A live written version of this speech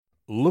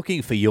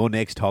Looking for your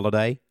next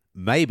holiday?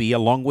 Maybe a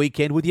long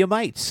weekend with your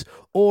mates?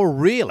 Or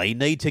really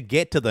need to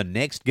get to the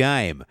next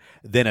game?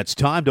 Then it's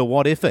time to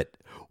What If It.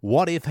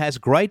 What If has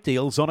great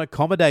deals on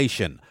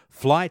accommodation,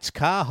 flights,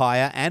 car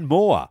hire and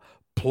more.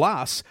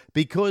 Plus,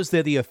 because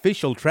they're the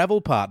official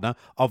travel partner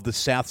of the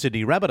South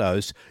Sydney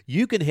Rabbitohs,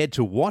 you can head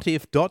to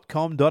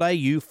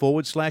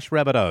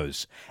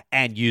whatif.com.au/Rabbitohs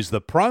and use the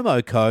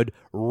promo code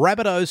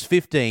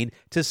Rabbitohs15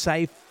 to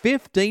save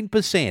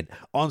 15%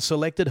 on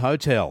selected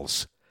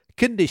hotels.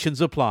 Conditions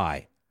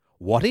apply.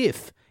 What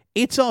if?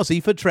 It's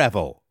Aussie for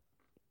travel.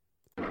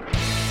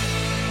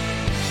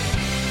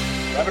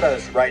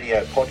 Rabbitohs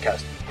Radio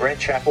Podcast. Grant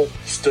Chappell,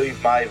 Steve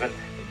Maven,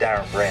 and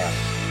Darren Brown.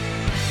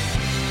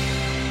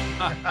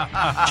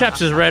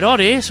 Chaps is red hot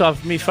here, so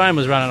my phone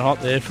was running hot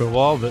there for a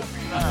while, but...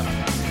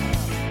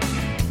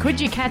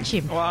 Could you catch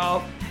him?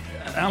 Well,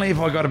 only if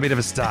I got a bit of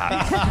a start.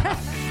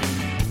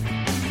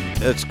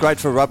 It's great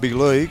for rugby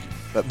league,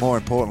 but more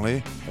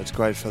importantly, it's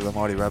great for the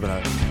mighty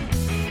Rabbitohs.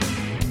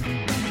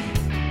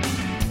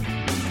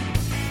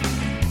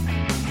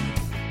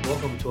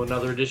 Welcome to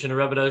another edition of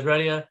Rabbitohs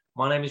Radio.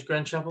 My name is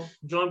Grant Chappell.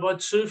 I'm joined by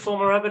two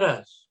former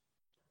Rabbitohs.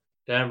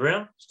 Darren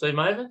Brown, Steve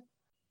Maven.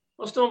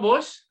 What's doing,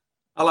 boys?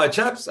 Hello,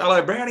 chaps.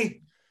 Hello,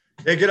 Brownie.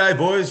 Yeah, g'day,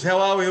 boys. How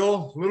are we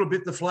all? A little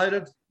bit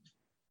deflated.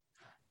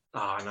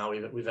 Oh, no,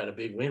 we've had a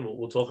big win.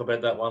 We'll talk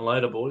about that one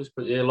later, boys.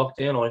 But, yeah, locked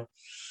down.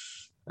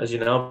 As you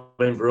know, I've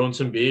been brewing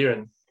some beer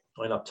and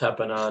I ended up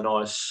tapping a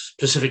nice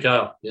Pacific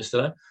Ale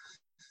yesterday.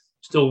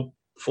 Still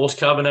force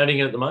carbonating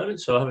it at the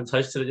moment, so I haven't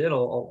tasted it yet.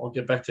 I'll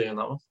get back to you on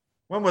that one.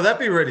 When will that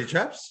be ready,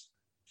 chaps?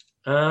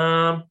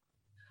 Maybe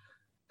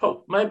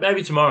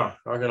tomorrow.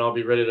 I reckon I'll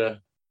be ready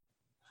to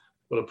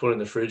put it in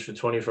the fridge for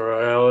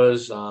 24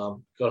 hours.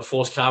 Got to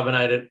force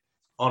carbonate it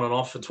on and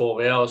off for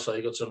 12 hours, so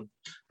you got some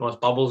nice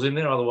bubbles in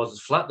there. Otherwise,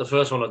 it's flat. The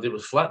first one I did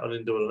was flat. I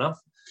didn't do it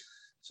enough.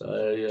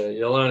 So, yeah,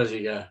 you'll learn as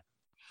you go.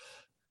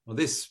 Well,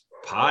 this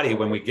party,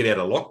 when we get out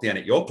of lockdown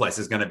at your place,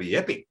 is going to be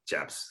epic,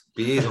 chaps.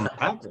 Beers on the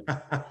table.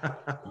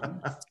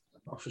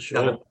 Oh, for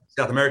sure.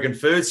 South American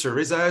foods,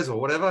 chorizos or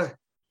whatever.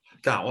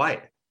 Can't wait.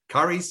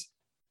 Curries.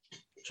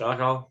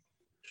 Charcoal.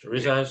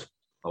 Chorizos.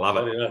 I love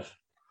it. Enough.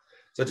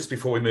 So just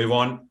before we move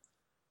on,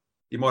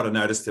 you might have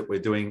noticed that we're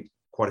doing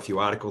quite a few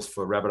articles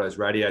for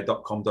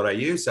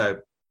rabbitohsradio.com.au. So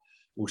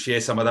we'll share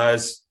some of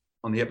those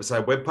on the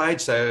episode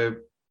webpage. So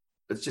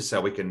it's just so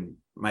we can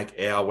make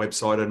our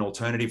website an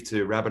alternative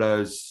to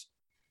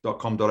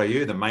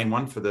rabbitohs.com.au, the main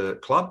one for the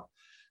club.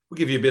 We'll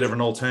give you a bit of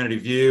an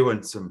alternative view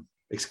and some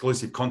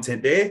exclusive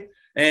content there.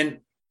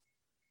 And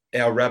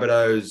our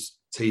Rabbitohs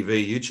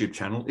TV YouTube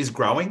channel is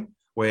growing.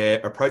 We're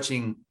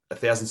approaching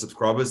 1,000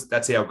 subscribers.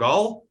 That's our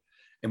goal.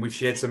 And we've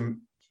shared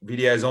some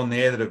videos on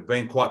there that have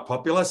been quite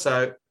popular.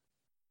 So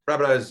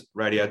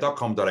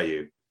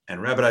rabbitohsradio.com.au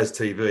and Rabbitohs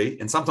TV.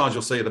 And sometimes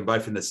you'll see them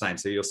both in the same.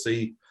 So you'll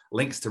see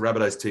links to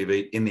Rabbitohs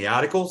TV in the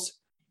articles.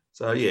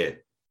 So, yeah,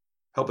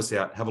 help us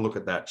out. Have a look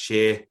at that.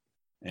 Share.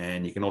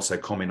 And you can also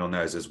comment on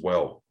those as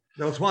well.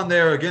 There was one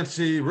there against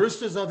the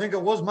Roosters, I think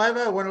it was,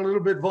 maybe. Went a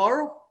little bit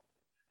viral.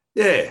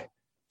 Yeah.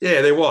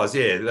 Yeah, there was.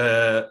 Yeah.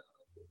 The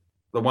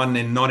one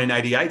in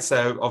 1988.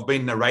 So I've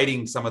been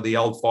narrating some of the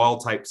old file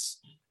tapes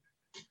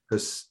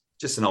because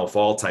just an old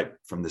file tape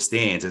from the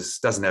stands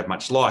doesn't have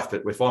much life.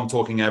 But if I'm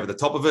talking over the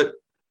top of it,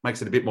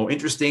 makes it a bit more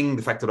interesting.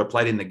 The fact that I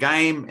played in the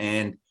game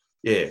and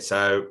it's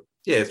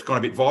gone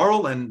a bit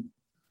viral and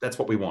that's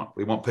what we want.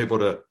 We want people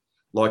to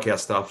like our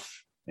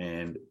stuff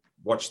and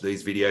watch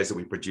these videos that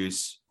we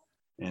produce.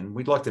 And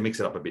we'd like to mix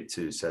it up a bit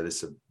too. So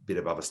there's a bit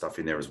of other stuff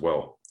in there as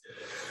well.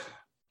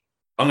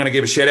 I'm going to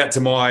give a shout out to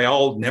my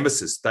old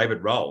nemesis,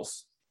 David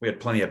Rolls. We had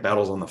plenty of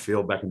battles on the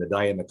field back in the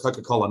day in the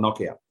Coca-Cola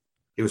knockout.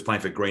 He was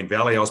playing for Green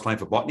Valley. I was playing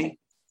for Botany.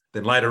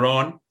 Then later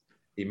on,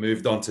 he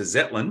moved on to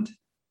Zetland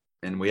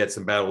and we had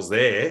some battles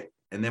there.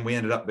 And then we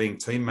ended up being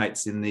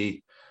teammates in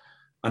the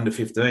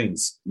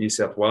under-15s New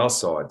South Wales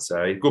side.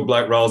 So good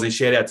bloke, Rollsy.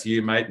 Shout out to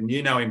you, mate. And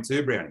you know him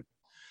too, Brownie.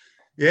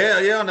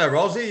 Yeah, I know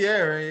Rollsy.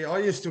 Yeah, I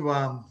used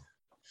to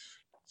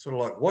sort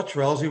of like watch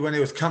Rollsy when he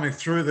was coming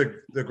through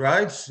the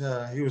grades.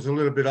 He was a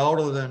little bit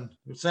older than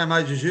the same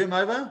age as you,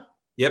 Mavo.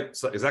 Yep,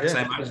 so exactly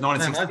same age,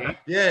 1960.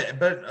 Yeah,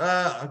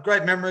 but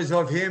great memories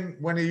of him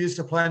when he used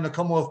to play in the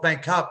Commonwealth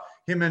Bank Cup,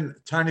 him and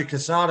Tony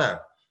Casado,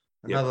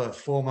 another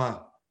former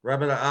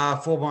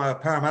former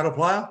Parramatta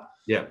player.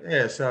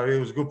 Yeah, so he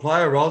was a good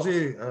player,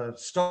 Rollsy,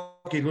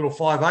 stocky little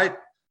 5'8",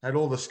 had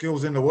all the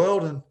skills in the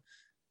world. And,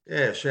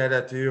 yeah, shout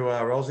out to you,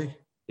 Rollsy.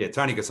 Yeah,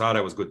 Tony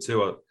Casado was good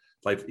too.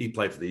 He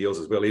played for the Eels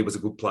as well. He was a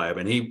good player. I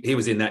mean, he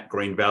was in that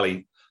Green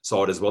Valley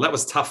side as well. That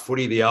was tough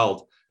footy, the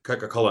old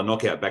Coca-Cola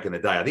knockout back in the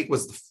day. I think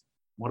it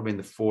might have been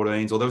the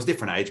 14s, or there was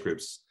different age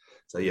groups.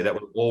 So, yeah, that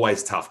was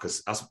always tough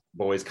because us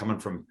boys coming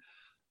from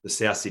the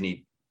South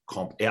Sydney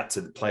comp out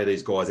to play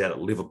these guys out at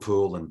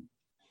Liverpool and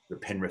the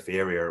Penrith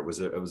area, it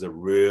was a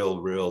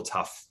real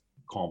tough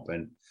comp.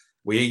 And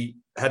we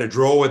had a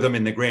draw with them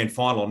in the grand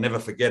final. I'll never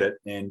forget it.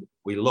 And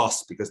we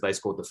lost because they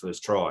scored the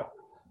first try.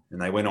 And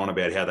they went on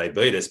about how they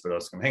beat us, but I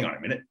was going, hang on a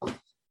minute.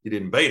 You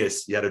didn't beat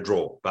us. You had a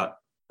draw. But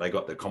they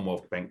got the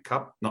Commonwealth Bank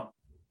Cup, not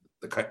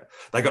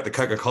they got the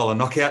Coca-Cola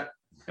knockout,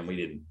 and we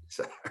didn't.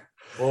 So.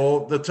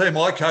 Well, the team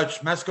I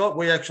coached, Mascot,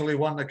 we actually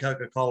won the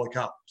Coca-Cola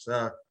Cup.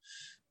 So,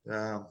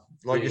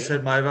 you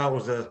said, Mavo,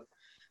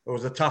 it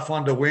was a tough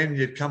one to win.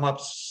 You'd come up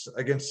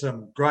against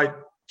some great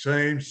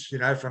teams,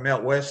 from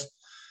out west.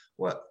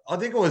 Well, I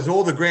think it was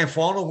all the grand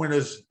final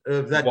winners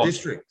of that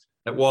district.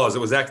 It was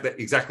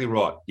exactly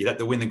right. You'd have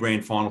to win the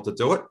grand final to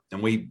do it,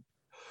 and we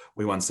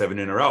won 7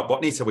 in a row.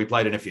 Botany, so we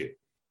played in a few.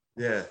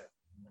 Yeah.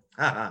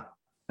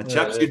 And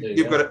Chaps,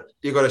 you've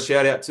got a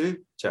shout out too,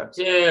 Chaps.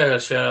 Yeah, a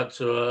shout out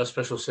to a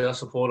special South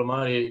supporter,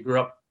 mate. He grew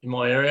up in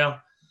my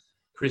area,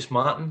 Chris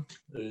Martin,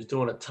 who's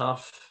doing it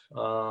tough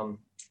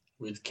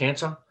with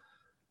cancer.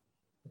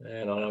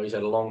 And I know he's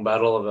had a long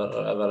battle.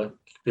 I've had a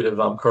bit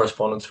of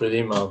correspondence with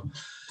him.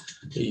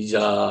 He's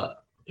got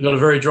a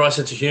very dry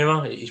sense of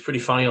humour. He's pretty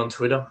funny on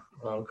Twitter.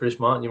 Chris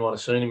Martin, you might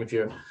have seen him if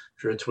you're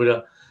a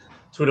Twitter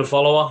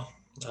follower.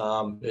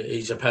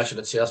 He's a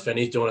passionate South fan.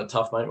 He's doing it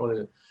tough, mate. Wanted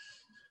to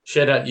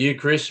shout out you,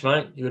 Chris,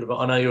 mate.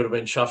 I know you would have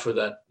been chuffed with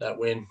that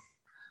win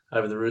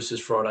over the Roosters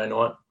Friday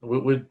night.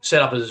 We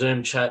set up a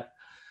Zoom chat.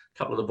 A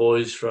couple of the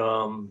boys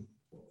from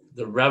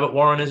the Rabbit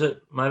Warren, is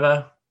it,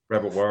 Mavo?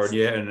 Rabbit Warren,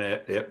 yeah, and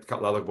a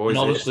couple of other boys. And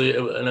obviously,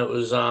 it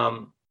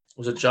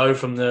was it Joe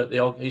from the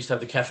old, he used to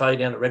have the cafe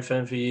down at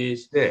Redfern for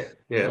years. Yeah,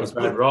 it was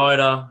Brad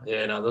Ryder.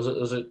 Yeah, no, there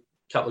was a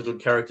couple of good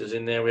characters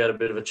in there. We had a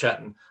bit of a chat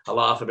and a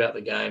laugh about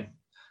the game,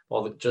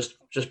 just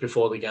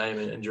before the game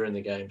and during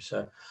the game.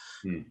 So,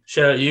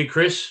 shout out to you,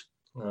 Chris.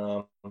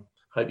 Hope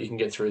you can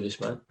get through this,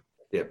 mate.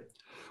 Yep.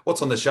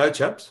 What's on the show,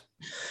 chaps?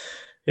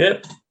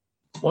 Yep.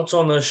 What's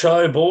on the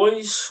show,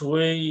 boys?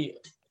 We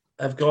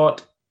have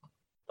got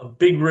a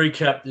big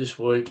recap this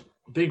week.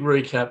 Big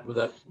recap with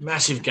that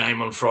massive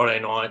game on Friday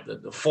night,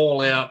 the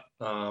fallout,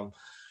 the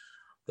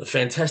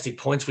fantastic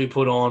points we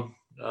put on.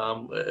 I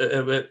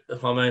mean, I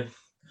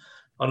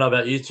don't know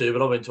about you two,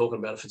 but I've been talking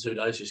about it for 2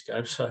 days, this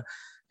game, so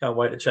can't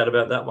wait to chat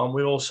about that one.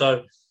 We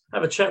also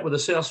have a chat with a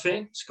South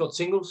fan, Scott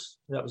Singles.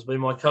 That was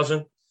my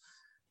cousin,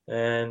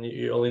 and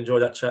you'll enjoy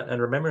that chat.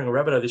 And remembering a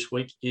Rabbitoh this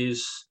week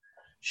is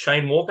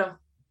Shane Walker,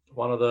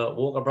 one of the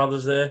Walker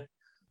brothers there,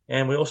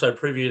 and we also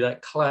preview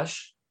that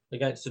clash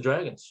against the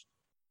Dragons.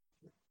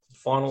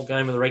 Final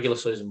game of the regular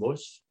season,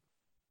 boys.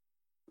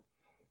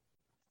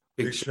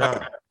 Big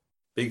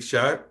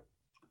show.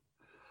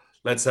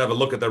 Let's have a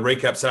look at the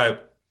recap. So,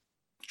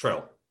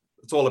 Trell.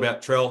 It's all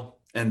about Trell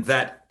and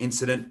that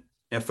incident.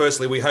 Now,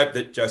 firstly, we hope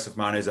that Joseph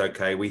Manu is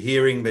okay. We're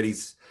hearing that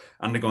he's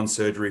undergone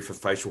surgery for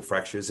facial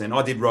fractures. And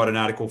I did write an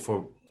article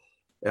for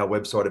our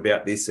website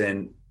about this,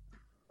 and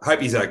I hope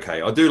he's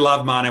okay. I do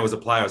love Manu as a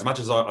player. As much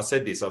as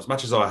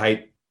I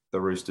hate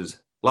the Roosters,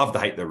 love to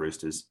hate the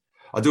Roosters,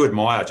 I do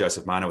admire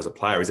Joseph Manu as a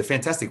player. He's a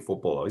fantastic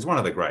footballer. He's one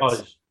of the greats.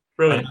 Oh,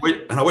 brilliant.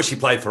 And I wish he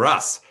played for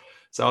us.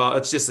 So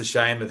it's just a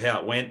shame of how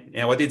it went.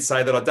 Now, I did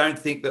say that I don't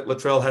think that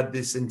Latrell had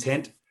this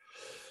intent.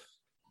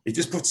 He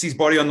just puts his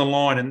body on the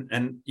line,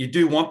 and you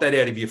do want that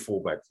out of your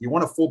fullback. You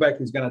want a fullback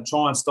who's going to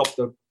try and stop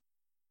the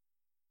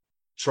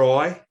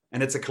try,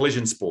 and it's a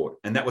collision sport.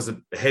 And that was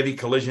a heavy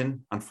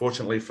collision.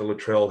 Unfortunately for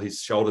Latrell, his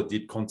shoulder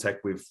did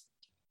contact with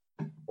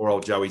poor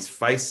old Joey's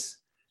face,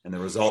 and the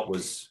result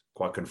was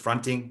quite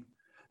confronting.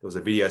 There was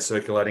a video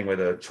circulating where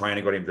the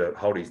trainer got him to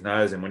hold his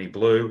nose, and when he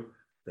blew,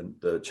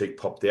 the cheek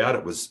popped out.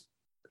 It was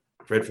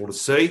dreadful to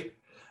see,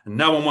 and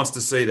no one wants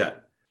to see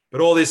that.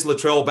 But all this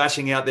Latrell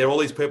bashing out there, all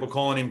these people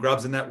calling him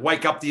grubs and that,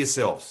 wake up to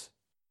yourselves,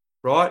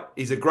 right?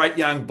 He's a great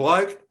young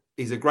bloke.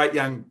 He's a great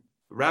young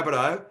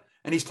Rabbitoh,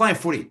 and he's playing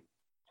footy.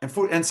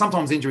 And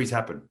sometimes injuries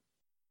happen,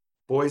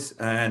 boys.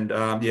 And,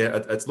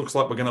 it looks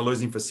like we're going to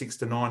lose him for 6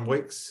 to 9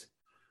 weeks.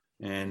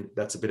 And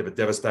that's a bit of a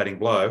devastating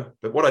blow.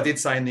 But what I did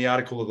say in the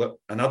article,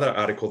 another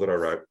article that I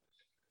wrote,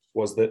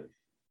 was that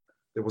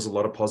there was a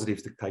lot of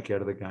positives to take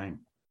out of the game.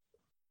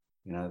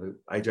 You know,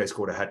 AJ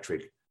scored a hat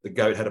trick. The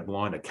GOAT had a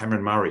blinder,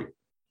 Cameron Murray.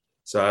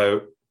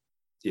 So,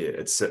 yeah,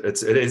 it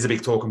is a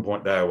big talking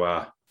point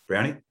though,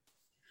 Brownie.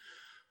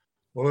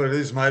 Well, it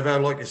is,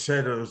 Mavo. Like you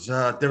said, it was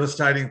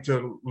devastating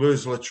to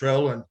lose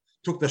Latrell, and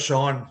took the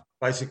shine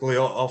basically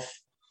off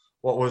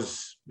what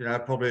was,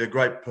 probably a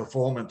great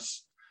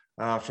performance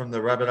from the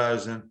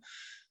Rabbitohs.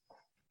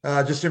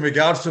 And just in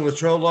regards to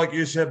Latrell, like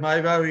you said,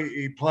 Mavo,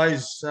 he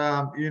plays,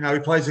 he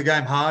plays the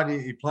game hard.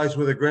 He plays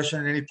with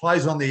aggression, and he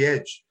plays on the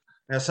edge.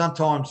 Now,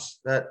 sometimes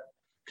that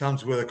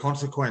comes with a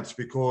consequence,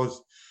 because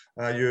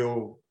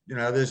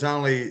there's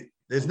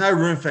no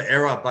room for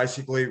error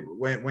basically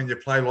when you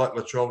play like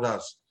Latrell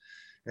does.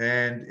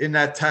 And in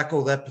that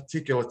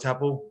particular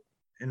tackle,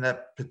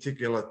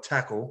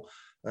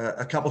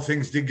 a couple of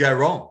things did go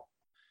wrong.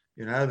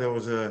 There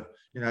was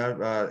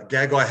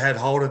Gagai had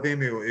hold of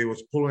him. He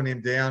was pulling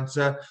him down.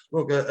 So,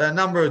 look, a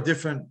number of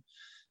different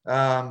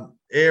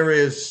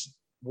areas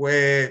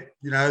where,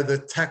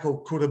 the tackle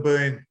could have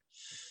been,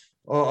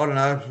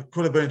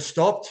 could have been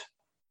stopped.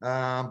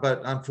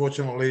 But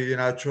unfortunately,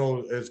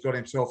 Trell has got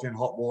himself in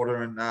hot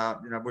water, and,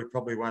 we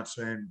probably won't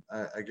see him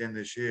again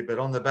this year. But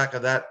on the back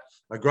of that,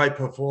 a great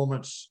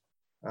performance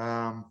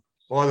by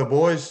the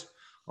boys.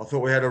 I thought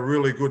we had a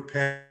really good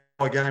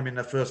power game in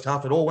the first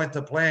half. It all went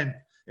to plan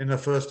in the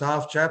first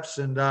half, chaps.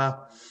 And,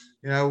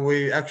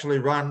 we actually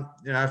run,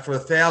 for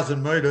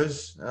 1,000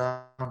 metres,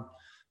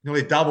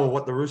 nearly double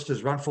what the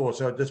Roosters run for.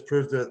 So it just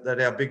proved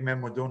that our big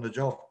men were doing the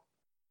job.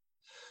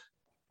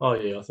 Oh,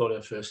 yeah, I thought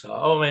our first half.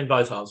 I mean,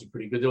 both halves were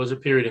pretty good. There was a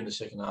period in the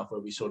second half where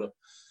we sort of,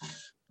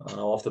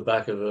 off the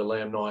back of a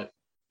Liam Knight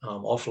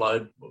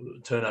offload,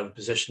 turnover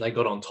possession, they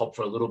got on top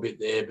for a little bit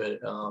there.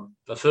 But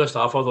the first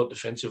half, I thought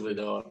defensively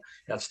they were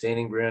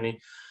outstanding, Brownie.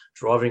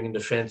 Driving in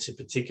defence in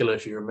particular,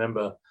 if you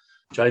remember,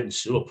 Jaden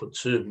Sewer put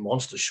 2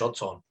 monster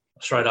shots on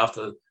straight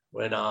after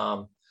when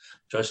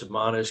Joseph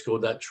Manu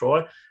scored that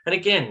try. And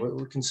again,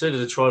 we conceded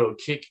a try to a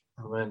kick.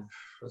 I mean,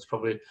 that's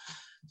probably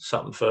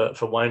something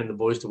for Wayne and the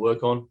boys to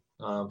work on,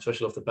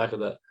 especially off the back of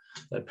that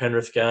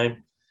Penrith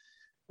game.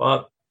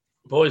 But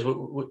boys,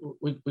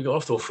 we got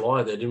off to a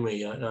flyer there, didn't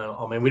we?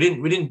 I mean,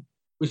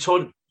 we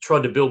tried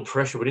to build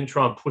pressure. We didn't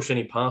try and push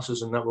any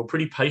passes, and that we're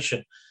pretty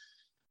patient.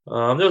 There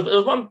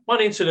was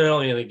one incident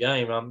early in the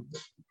game.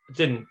 It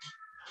didn't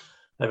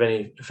have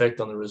any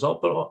effect on the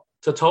result, but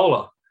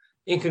Totola,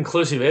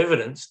 inconclusive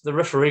evidence. The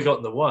referee got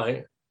in the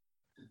way.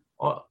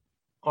 I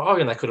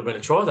reckon that could have been a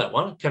try. That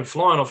one came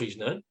flying off his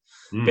knee,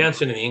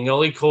 bounced into the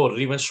in-goal. He caught it.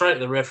 He went straight to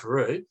the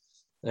referee,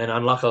 and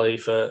unluckily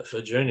for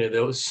Junior,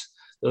 there was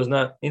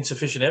no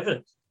insufficient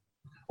evidence.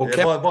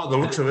 Well, by the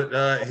looks of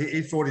it,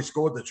 he thought he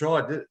scored the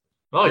try.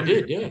 He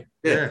did.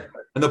 Yeah.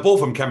 And the ball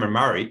from Cameron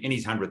Murray in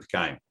his 100th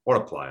game. What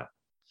a player!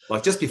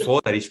 Like just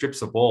before that, he strips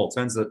the ball,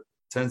 turns the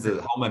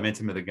whole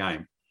momentum of the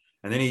game,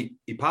 and then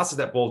he passes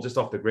that ball just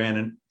off the ground.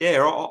 And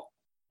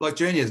like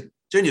Junior's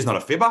not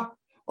a fibber.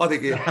 I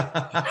think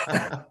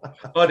I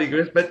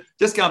digress. But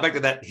just going back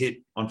to that hit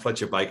on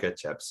Fletcher Baker,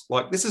 chaps,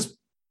 like this is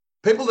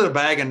people that are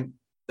bagging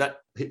that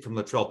hit from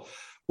Latrell.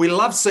 We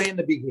love seeing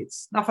the big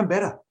hits, nothing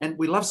better, and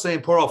we love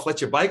seeing poor old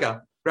Fletcher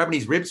Baker grabbing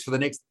his ribs for the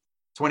next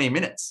 20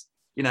 minutes.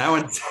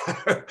 And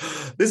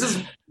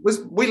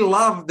we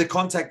love the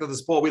contact of the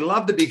sport. We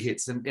love the big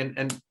hits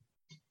and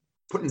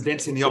putting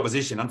dents in the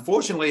opposition.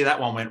 Unfortunately, that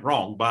one went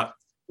wrong, but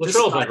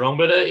Latrell went wrong,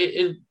 but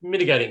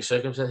mitigating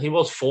circumstance. He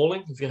was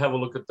falling. If you have a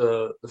look at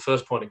the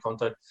first point of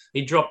contact,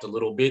 he dropped a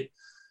little bit.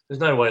 There's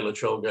no way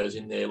Latrell goes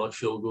in there, like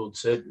Phil Gould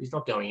said. He's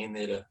not going in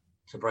there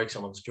to break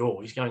someone's jaw.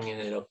 He's going in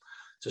there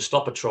to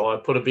stop a try,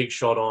 put a big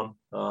shot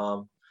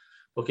on.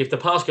 Look, if the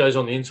pass goes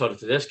on the inside of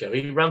Tedesco,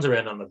 he runs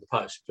around under the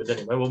post. But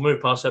anyway, we'll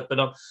move past that.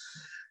 But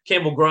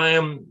Campbell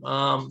Graham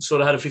sort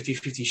of had a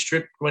 50-50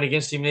 strip, went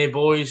against him there,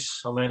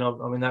 boys. I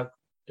mean that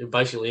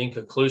basically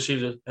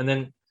inconclusive.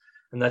 And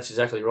that's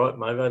exactly right,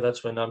 Movo.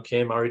 That's when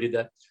Cam Murray did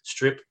that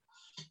strip.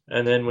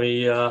 And then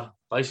we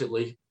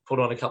basically put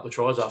on a couple of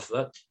tries after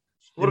that.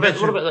 What about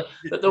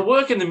the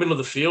work in the middle of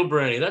the field,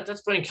 Brownie?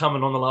 That's been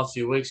coming on the last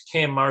few weeks.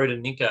 Cam Murray to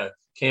Nico,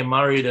 Cam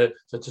Murray to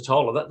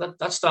Totola.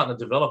 That's starting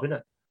to develop, isn't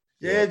it?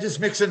 Yeah, just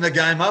mixing the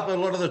game up. A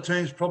lot of the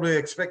teams probably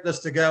expect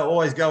us to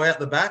always go out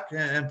the back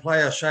and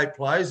play our shape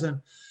plays. And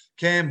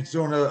Cam's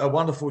doing a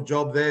wonderful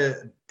job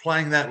there,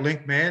 playing that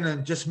link man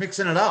and just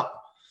mixing it up.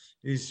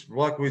 He's,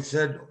 like we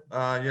said,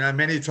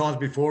 many times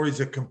before, he's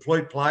a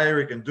complete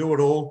player. He can do it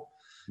all.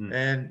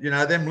 And,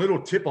 them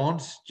little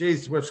tip-ons,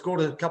 geez, we've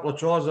scored a couple of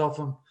tries off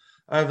him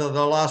over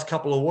the last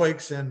couple of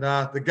weeks. And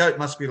the GOAT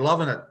must be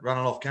loving it,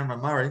 running off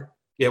Cameron Murray.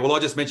 Yeah, well, I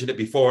just mentioned it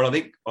before, and I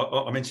think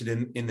I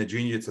mentioned in the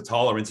Junior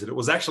Totola incident, it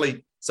was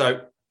actually,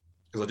 because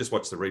I just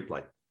watched the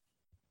replay.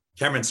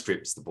 Cameron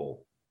strips the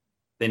ball.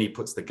 Then he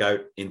puts the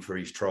GOAT in for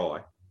his try,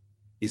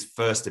 his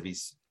first of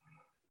his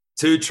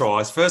 2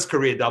 tries, first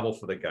career double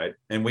for the GOAT.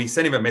 And we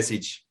sent him a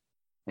message,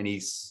 and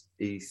he's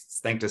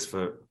thanked us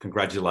for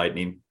congratulating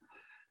him.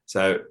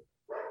 So,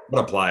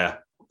 what a player.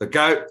 The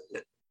GOAT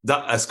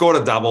scored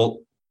a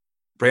double.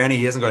 Brownie,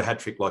 he hasn't got a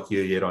hat-trick like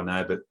you yet, I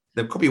know, but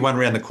there could be one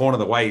around the corner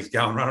the way he's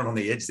going, running on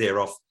the edge there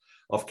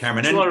off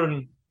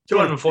Cameron.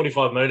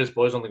 245 metres,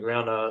 boys, on the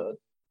ground, a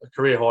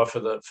career high for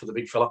the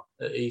big fella.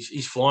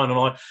 He's flying.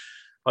 And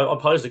I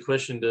posed a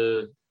question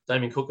to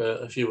Damien Cook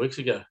a few weeks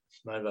ago.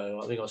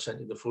 Novo, I think I sent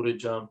you the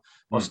footage. I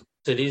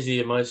said, is he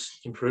the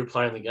most improved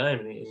player in the game?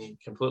 And he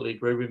completely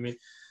agreed with me.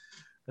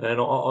 And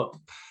I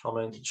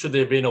mean, should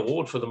there be an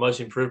award for the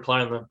most improved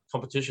player in the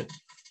competition?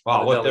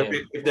 Oh, well,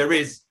 if there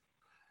is,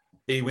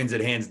 he wins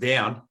it hands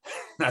down.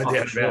 No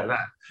doubt about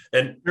that.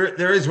 And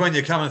there is when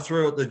you're coming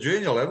through at the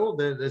junior level,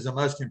 there's a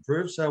most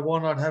improved. So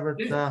why not have it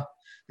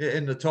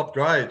in the top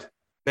grade?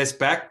 Best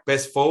back,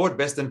 best forward,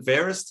 best and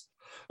fairest,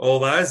 all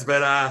those.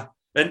 But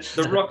and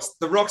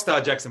the rock star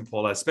Jackson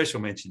Paulo,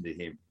 special mention to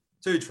him.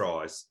 2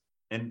 tries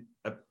and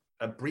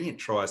a brilliant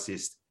try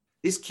assist.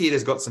 This kid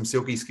has got some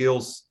silky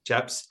skills,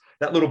 chaps.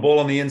 That little ball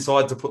on the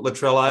inside to put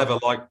Latrell over,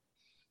 like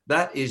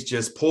that is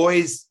just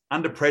poise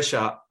under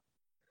pressure.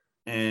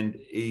 And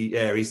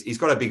he's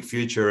got a big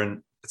future,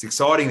 and it's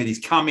exciting that he's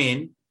come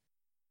in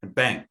and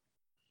bang,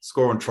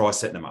 score and try,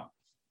 setting him up.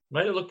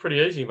 Made it look pretty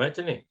easy, mate,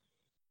 didn't he?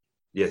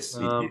 Yes,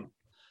 he did.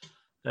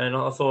 And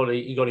I thought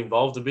he got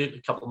involved a bit,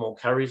 a couple more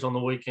carries on the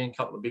weekend, a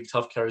couple of big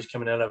tough carries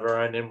coming out of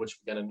our own end, which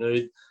we're going to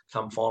need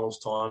come finals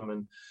time.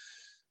 And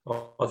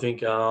I think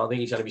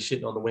he's going to be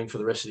sitting on the wing for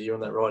the rest of the year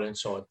on that right-hand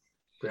side.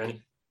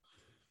 Brownie?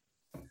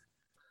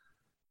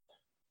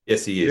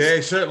 Yes, he is. Yeah,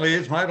 he certainly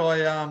is, mate.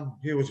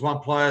 He was one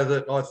player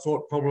that I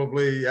thought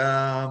probably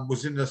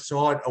was in the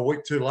side a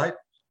week too late.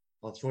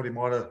 I thought he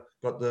might have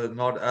got the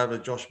nod over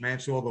Josh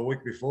Mansour the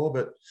week before,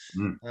 but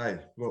hey,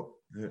 look,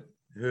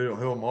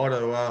 who am I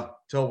to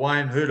tell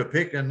Wayne who to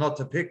pick and not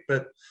to pick?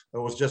 But it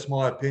was just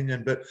my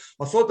opinion. But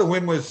I thought the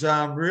win was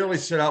really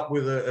set up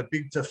with a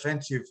big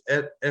defensive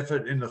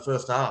effort in the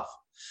first half.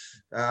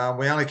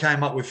 We only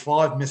came up with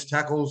 5 missed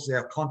tackles.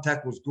 Our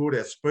contact was good.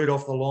 Our speed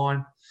off the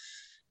line.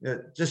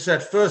 Just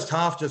that first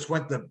half just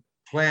went the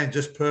plan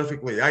just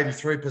perfectly.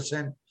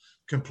 83%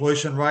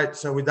 completion rate.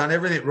 So we've done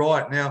everything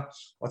right. Now,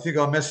 I think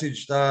I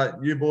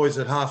messaged you boys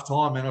at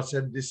halftime and I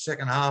said this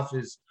second half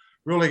is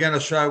really going to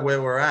show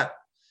where we're at.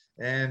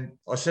 And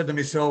I said to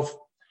myself,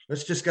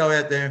 let's just go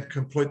out there and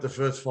complete the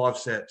first 5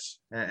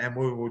 sets. And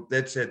we will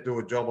dead set do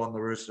a job on the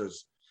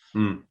Roosters.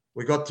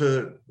 We got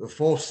to the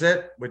 4th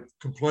set, we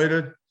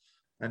completed,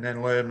 and then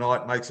Liam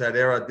Knight makes that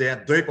error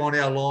down deep on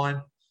our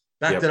line,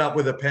 backed it up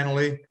with a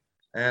penalty.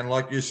 And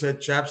like you said,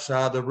 chaps,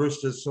 the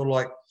Roosters sort of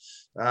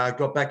like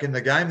got back in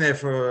the game there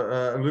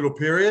for a little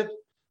period,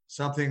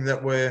 something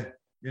that we're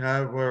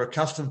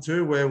accustomed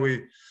to, where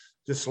we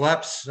just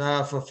lapse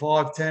for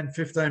 5, 10,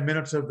 15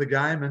 minutes of the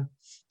game. And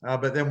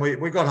but then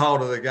we got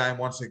hold of the game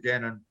once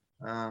again. And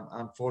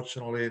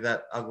unfortunately,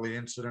 that ugly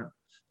incident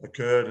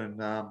occurred.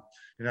 And,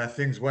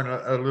 things went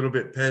a little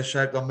bit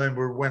pear-shaped. I mean,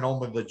 we went on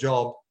with the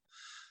job,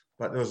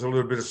 but there was a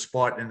little bit of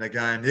spite in the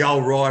game. The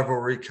old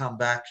rivalry come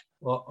back.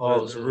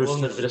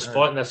 Wasn't a bit of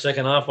spite in that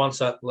second half once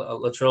that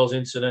Latrell's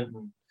incident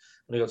and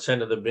when he got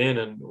sent to the bin,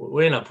 and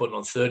we ended up putting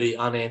on 30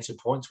 unanswered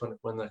points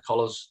when the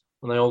collars,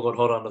 when they all got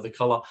hot under the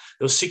collar.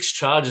 There were 6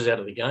 charges out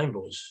of the game,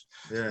 boys.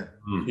 Yeah.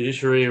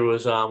 Judiciary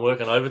was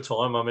working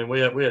overtime. I mean, we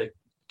had a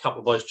couple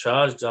of boys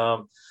charged.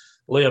 Liam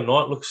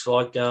Knight looks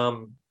like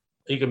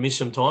he could miss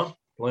some time.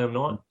 Liam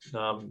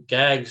Knight.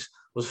 Gags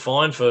was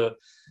fined for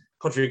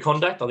contrary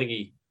conduct. I think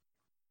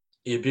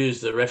he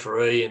abused the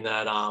referee in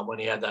that when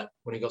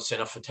he got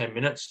sent off for 10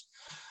 minutes.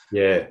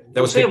 Yeah.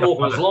 That was Sam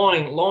Walker was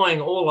lying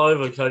all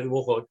over Cody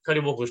Walker. Cody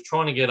Walker was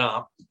trying to get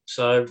up.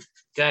 So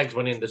Gags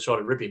went in to try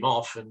to rip him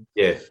off. And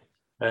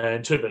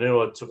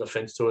Tupanua took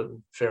offence to it.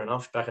 And fair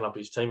enough, backing up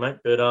his teammate.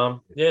 But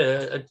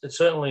it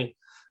certainly,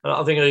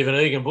 I think even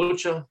Egan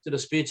Butcher did a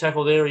spear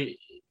tackle there.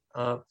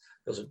 On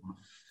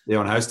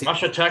hosting.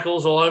 Russia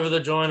tackles all over the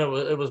joint.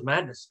 It was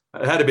madness.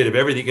 It had a bit of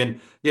everything.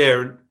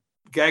 And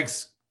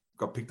Gags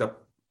got picked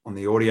up on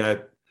the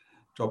audio,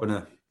 dropping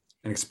an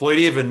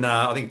expletive. And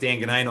I think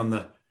Dan Ganane on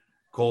the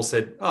call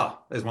said,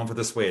 there's one for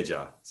the swear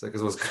jar. So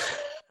because it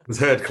was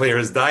heard clear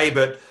as day.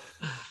 But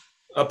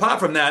apart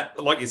from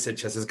that, like you said,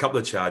 Chess, there's a couple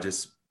of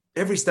charges.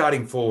 Every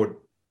starting forward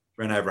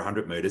ran over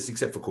 100 metres,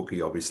 except for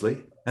Cookie,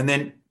 obviously. And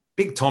then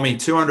Big Tommy,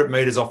 200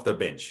 metres off the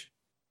bench.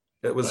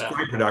 It was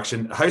great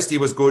production. Hosty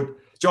was good.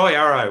 Jai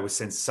Arrow was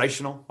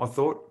sensational, I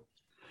thought.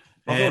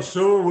 I thought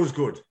Sewell was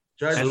good.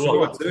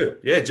 Sewell too.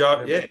 Yeah,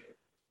 Jai,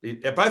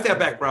 yeah. Both our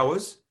back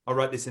rowers, I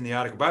wrote this in the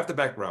article, both the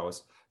back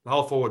rowers, the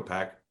whole forward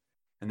pack,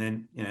 and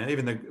then,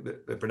 even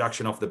the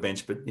production off the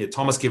bench. But,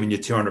 Thomas giving you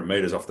 200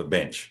 metres off the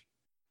bench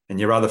and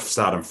your other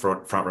starting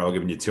front row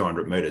giving you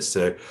 200 metres.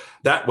 So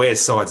that wears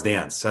sides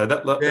down. So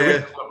there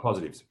are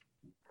positives.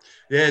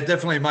 Yeah,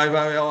 definitely, mate.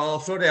 I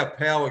thought our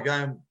power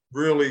game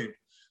really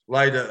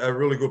laid a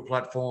really good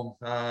platform,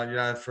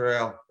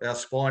 for our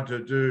spine to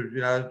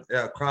do, our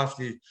the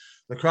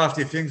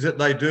crafty things that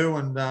they do.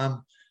 And,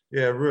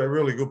 a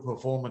really good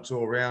performance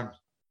all around.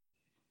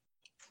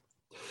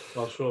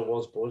 I'm sure it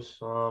was, boys.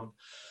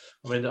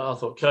 I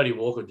thought Cody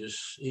Walker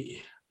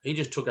he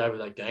just took over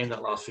that game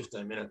that last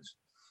 15 minutes.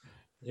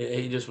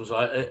 He just was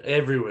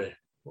everywhere.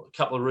 A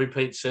couple of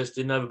repeat sets,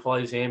 didn't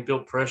overplay his hand,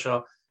 built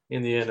pressure.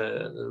 In the end,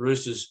 the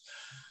Roosters,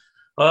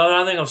 I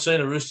don't think I've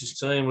seen a Roosters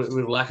team with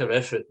lack of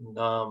effort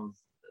and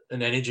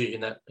energy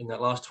in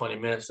that last 20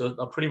 minutes.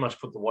 I pretty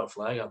much put the white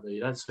flag up there. You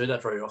don't see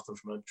that very often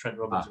from a Trent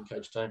Robinson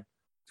coach team.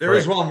 There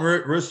is one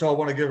Rooster I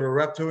want to give a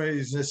rap to.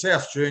 He's a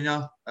South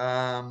junior.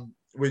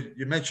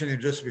 You mentioned him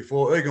just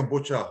before, Egan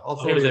Butcher. I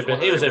thought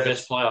he was their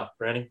best player,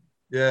 Brownie.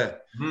 Yeah.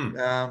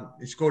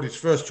 He scored his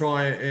first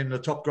try in the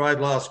top grade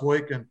last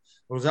week, and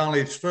it was only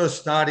his first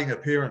starting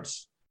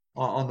appearance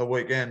on the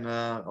weekend.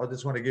 I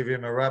just want to give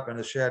him a rap and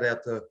a shout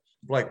out to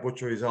Blake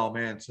Butcher, his old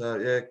man.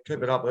 So,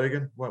 keep it up,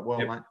 Egan. Went well,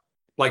 mate.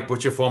 Blake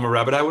Butcher, former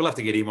Rabbitoh. We'll have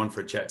to get him on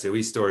for a chat too.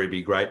 His story would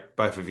be great.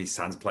 Both of his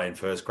sons play in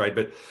first grade.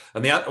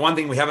 And the one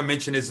thing we haven't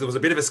mentioned is there was a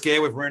bit of a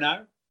scare with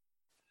Bruno.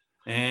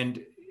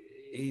 And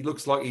he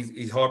looks like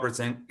he's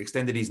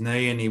hyperextended his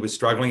knee and he was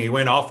struggling. He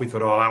went off. We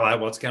thought, hello,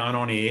 what's going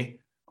on here?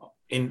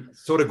 In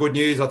sort of good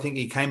news, I think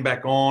he came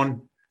back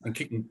on and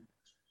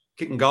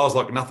kicking goals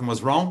like nothing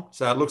was wrong.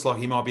 So it looks like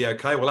he might be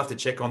okay. We'll have to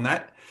check on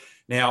that.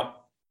 Now,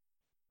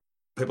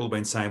 people have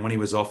been saying when he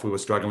was off, we were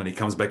struggling. He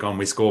comes back on,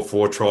 we score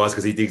 4 tries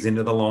because he digs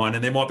into the line.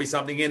 And there might be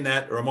something in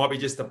that, or it might be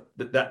just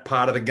that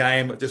part of the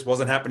game that just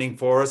wasn't happening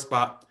for us.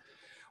 But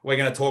we're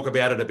going to talk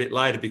about it a bit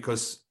later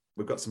because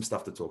we've got some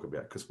stuff to talk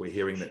about because we're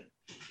hearing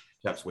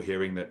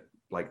that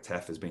Blake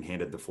Taaffe has been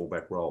handed the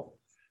fullback role.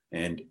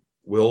 And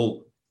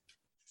will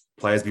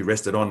players be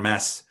rested en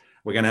masse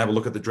we're going to have a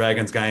look at the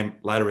Dragons game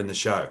later in the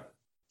show.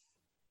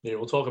 Yeah,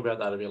 we'll talk about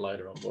that a bit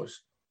later on,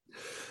 boys.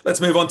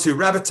 Let's move on to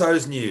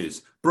Rabbitohs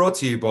news, brought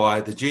to you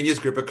by the Juniors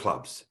Group of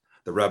Clubs.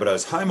 The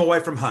Rabbitohs home away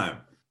from home,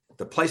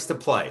 the place to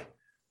play,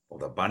 while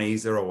the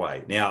Bunnies are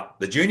away. Now,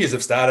 the Juniors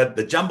have started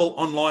the Jumble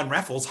online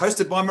raffles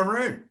hosted by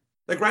Maroon,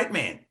 the great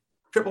man,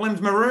 Triple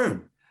M's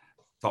Maroon,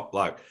 top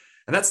bloke.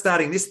 And that's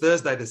starting this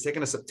Thursday, the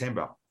 2nd of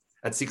September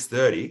at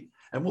 6:30.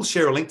 And we'll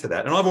share a link to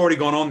that. And I've already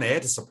gone on there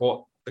to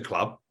support the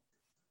club.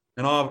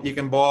 And you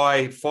can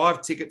buy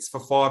 5 tickets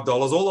for $5,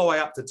 all the way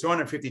up to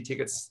 250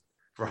 tickets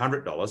for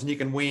 $100. And you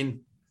can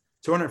win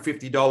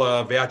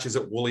 $250 vouchers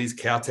at Woolies,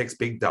 Caltex,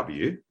 Big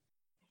W.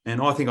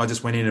 And I think I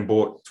just went in and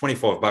bought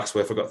 $25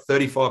 worth. I got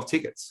 35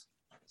 tickets.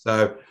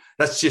 So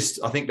I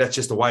think that's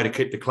just a way to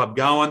keep the club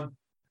going. It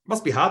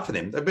must be hard for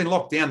them. They've been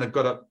locked down. They've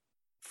got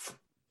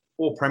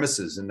 4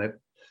 premises.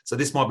 So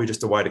this might be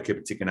just a way to keep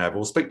it ticking over.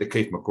 We'll speak to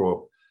Keith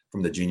McCraw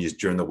from the Juniors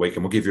during the week,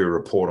 and we'll give you a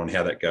report on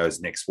how that goes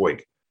next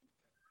week.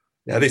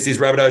 Now, this is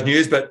Rabbitohs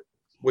news, but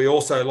we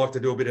also like to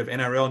do a bit of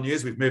NRL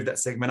news. We've moved that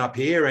segment up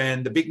here,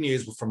 and the big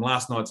news from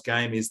last night's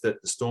game is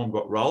that the Storm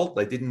got rolled.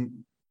 They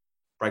didn't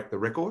break the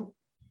record.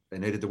 They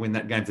needed to win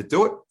that game to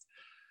do it.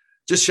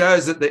 Just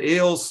shows that the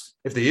Eels,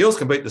 if the Eels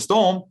can beat the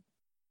Storm,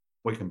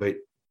 we can beat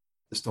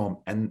the Storm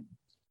and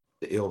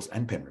the Eels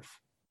and Penrith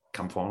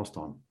come finals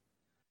time.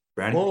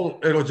 Brownie? Well,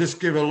 it'll just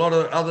give a lot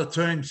of other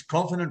teams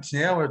confidence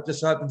now. It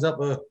just opens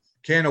up a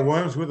can of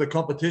worms with the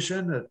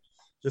competition. It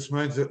just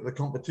means that the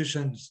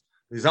competition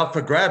is up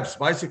for grabs,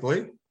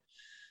 basically.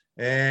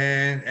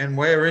 And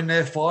we're in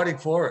there fighting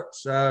for it.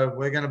 So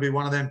we're going to be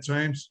one of them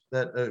teams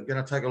that are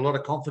going to take a lot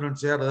of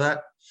confidence out of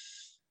that.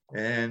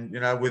 And,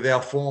 with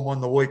our form on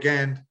the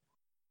weekend,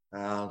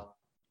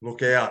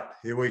 look out.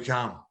 Here we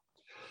come.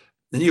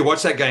 And you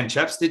watched that game,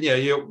 chaps, didn't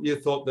you? You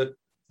thought that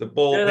the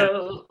ball...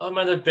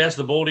 Yeah, they bounced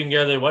the ball, didn't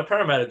go their way.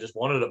 Parramatta just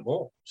wanted it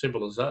more.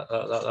 Simple as that.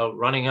 They were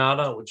running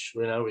harder, which,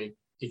 we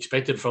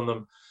expected from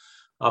them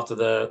after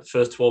the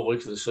first 12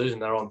 weeks of the season.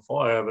 They're on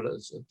fire, but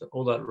it's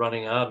all that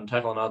running hard and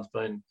tackling hard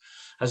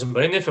hasn't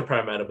been there for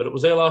Parramatta, but it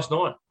was there last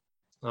night.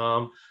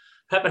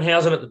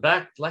 Pappenhausen at the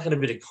back, lacking a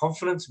bit of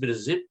confidence, a bit of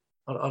zip.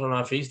 I don't know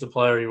if he's the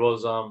player he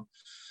was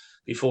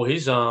before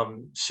his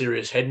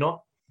serious head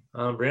knock.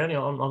 Brownie,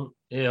 I'm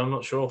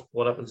not sure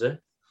what happens there.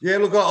 Yeah,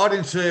 look, I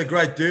didn't see a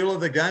great deal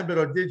of the game, but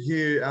I did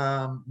hear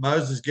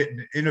Moses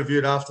getting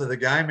interviewed after the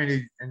game, and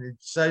he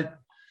said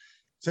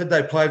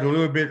they played a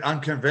little bit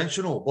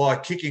unconventional by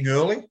kicking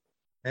early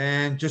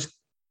and just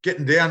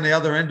getting down the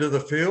other end of the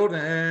field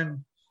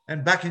and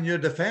backing your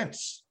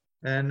defence.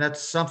 And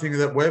that's something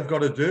that we've got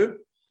to do,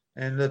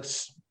 and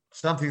that's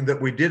something that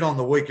we did on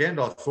the weekend,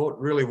 I thought,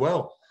 really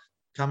well.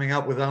 Coming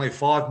up with only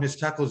 5 missed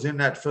tackles in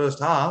that first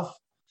half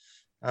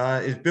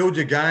is build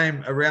your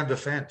game around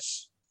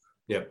defence.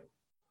 Yep.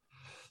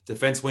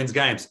 Defence wins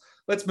games.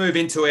 Let's move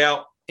into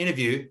our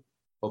interview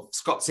of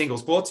Scott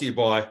Singles, brought to you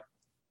by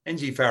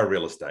NG Farrell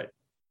Real Estate.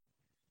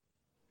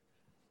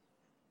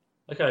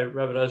 Okay,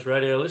 Rabbitohs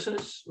Radio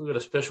listeners, we've got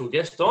a special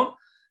guest on.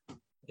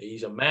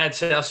 He's a mad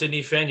South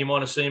Sydney fan. You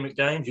might have seen him at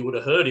games. You would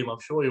have heard him. I'm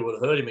sure you would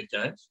have heard him at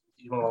games.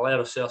 He's one of the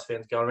loudest South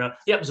fans going around.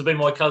 He happens to be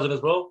my cousin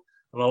as well,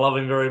 and I love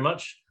him very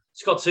much.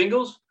 Scott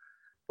Singles,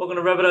 welcome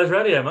to Rabbitohs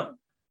Radio, mate.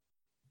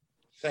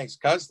 Thanks,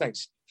 cuz.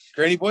 Thanks,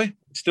 Greeny boy.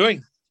 What's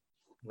doing?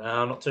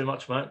 No, not too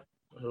much, mate.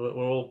 We're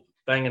all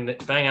banging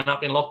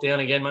up in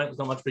lockdown again, mate. There's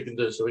not much we can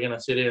do, so we're going to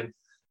sit here and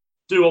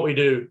do what we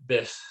do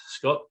best.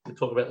 Scott, we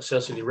talk about the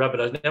South Sydney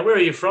Rabbitohs. Now, where are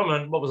you from,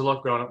 and what was it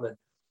like growing up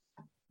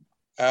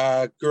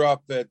there? Grew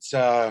up at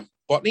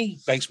Botany,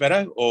 Banks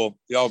Meadow, or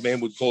the old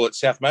man would call it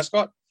South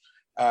Mascot.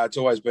 It's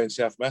always been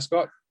South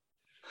Mascot.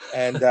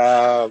 And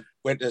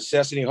went to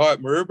South Sydney High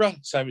at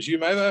Maroubra, same as you,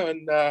 Mavo,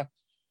 and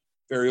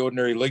very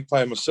ordinary league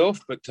player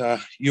myself, but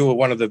you were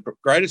one of the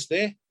greatest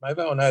there,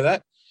 Mavo, I know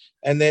that.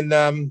 And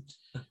then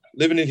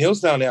living in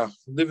Hillsdale now,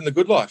 living the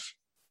good life.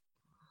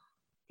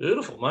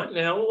 Beautiful, mate.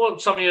 Now,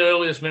 what's some of your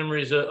earliest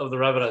memories of the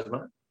Rabbitohs,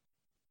 mate?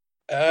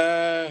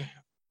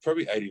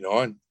 Probably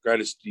 89,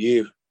 greatest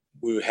year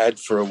we had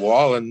for a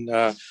while, and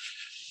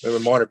we were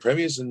minor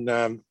premiers. And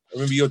I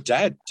remember your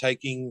dad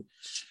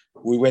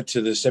we went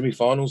to the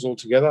semi-finals all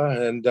together,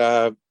 and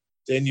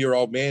then your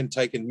old man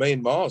taking me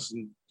and Miles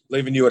and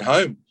leaving you at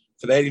home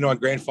for the 89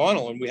 grand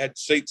final. And we had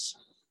seats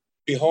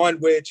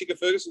behind where Chicka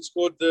Ferguson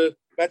scored the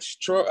match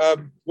try.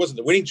 Wasn't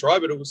the winning try,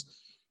 but it was,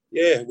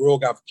 we're all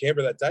going for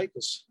Canberra that day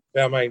because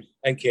Balmain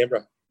and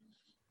Canberra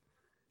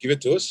give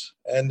it to us.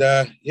 And,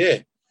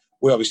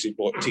 we obviously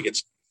bought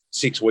tickets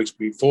 6 weeks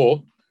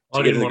before.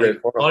 I didn't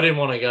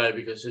want to go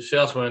because if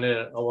South weren't in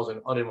it,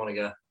 I didn't want to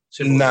go.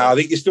 No, I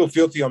think you're still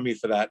filthy on me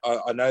for that.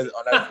 I know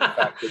for the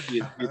fact that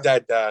your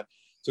dad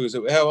took us.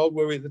 How old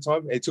were we at the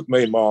time? He took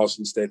me and Miles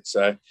instead.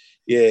 So,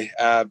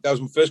 that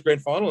was my first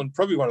grand final and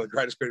probably one of the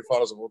greatest grand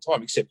finals of all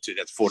time, except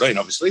 2014,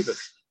 obviously. But,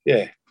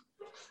 yeah.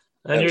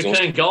 And you're a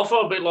keen golfer,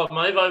 a bit like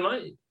Mavo,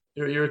 mate.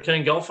 You're a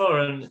keen golfer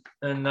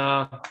and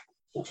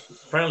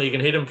apparently you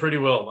can hit them pretty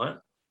well, mate.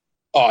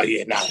 Oh,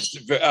 yeah,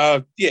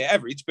 no.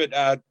 Average. But,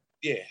 up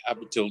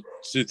until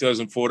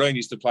 2014,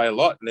 used to play a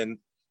lot. And then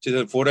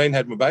 2014,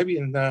 had my baby,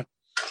 and that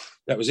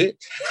was it.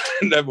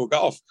 No more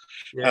golf.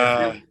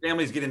 Yeah,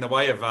 families get in the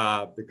way of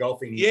the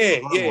golfing. Yeah.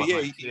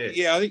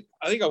 I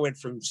think I went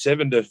from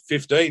 7 to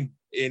 15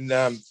 in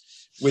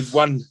with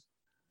one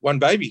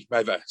baby,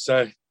 maybe.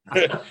 So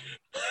that's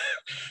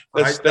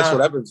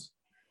what happens.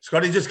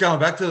 Scotty, just going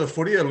back to the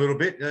footy a little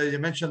bit, you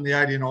mentioned the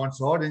 89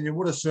 side, and you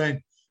would have seen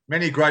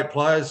many great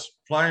players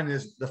playing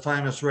the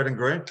famous red and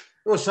green.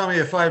 Who were some of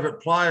your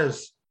favourite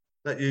players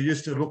that you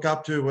used to look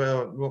up to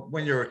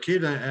when you were a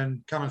kid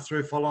and coming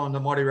through following the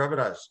mighty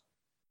Rabbitohs?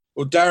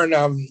 Well, Darren,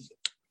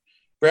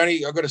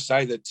 Brownie, I've got to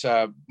say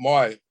that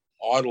my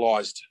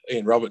idolised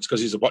Ian Roberts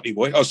because he's a Botany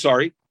boy. Oh,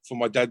 sorry, for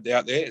my dad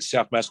out there,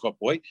 South Mascot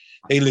boy.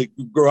 He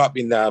grew up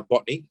in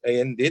Botany.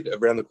 Ian did,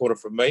 around the corner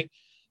from me.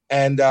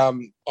 And I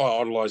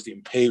idolised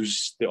him. He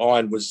was the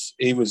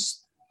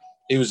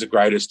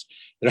greatest.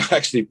 And I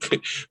actually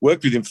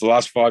worked with him for the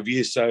last 5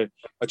 years. So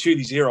I chewed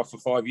his ear off for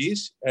 5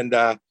 years. And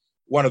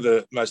one of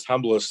the most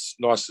humblest,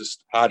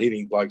 nicest,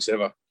 hard-hitting blokes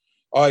ever.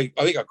 I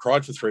think I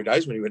cried for 3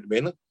 days when he went to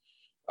Manly.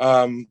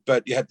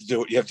 But you have to do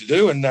what you have to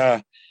do.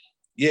 And,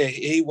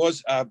 he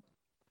was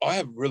I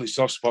have a really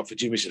soft spot for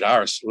Jimmy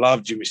Sedaris.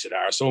 Love Jimmy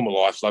Sedaris all my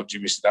life. Love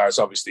Jimmy Sedaris.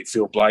 Obviously,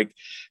 Phil Blake,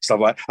 stuff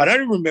like that. I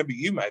don't even remember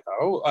you, mate,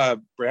 though.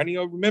 Brownie,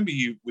 I remember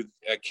you with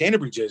a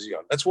Canterbury jersey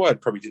on. That's why I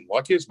probably didn't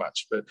like you as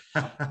much. But,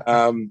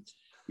 I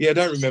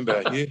don't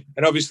remember you.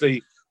 And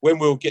obviously, when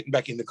we were getting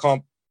back in the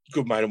comp,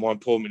 good mate of mine,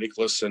 Paul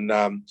McNicholas, and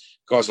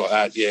guys like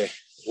that,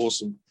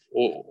 awesome,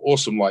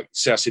 like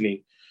South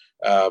Sydney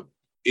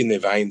in their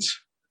veins.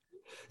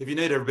 If you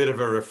need a bit of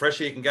a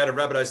refresher, you can go to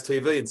Rabbitohs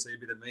TV and see a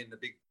bit of me and the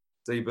big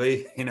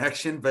DB in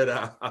action. But,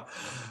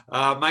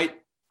 mate,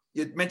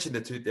 you mentioned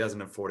the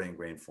 2014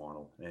 grand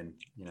final, and,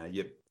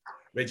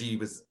 Reggie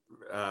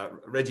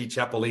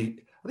Chappell. I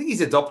think he's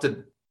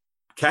adopted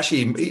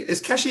Cashy. Is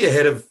Cashy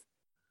ahead of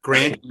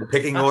Grant in the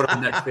picking order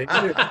in that thing?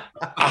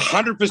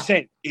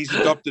 100%. He's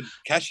adopted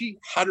Cashy,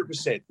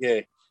 100%.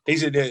 Yeah.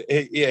 He's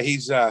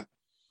the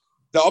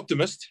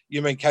optimist.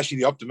 You mean Cashy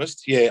the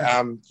optimist?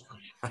 Yeah.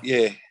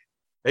 Yeah.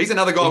 He's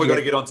another guy we've got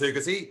to get on to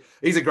because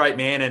he's a great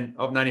man, and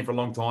I've known him for a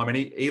long time, and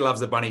he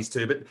loves the bunnies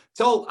too. But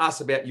tell us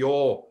about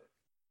your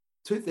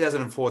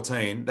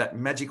 2014, that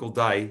magical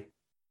day.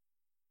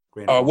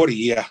 What a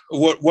year.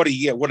 What a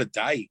year. What a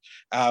day.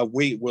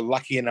 We were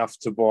lucky enough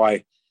to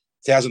buy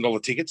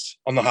 $1,000 tickets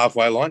on the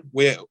halfway line.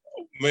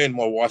 Me and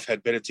my wife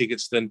had better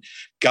tickets than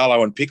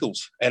Garlo and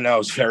Pickles, and I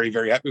was very,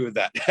 very happy with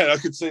that. And I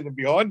could see them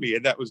behind me,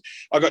 and I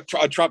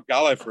trumped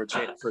Garlo for a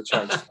change.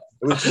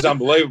 Which is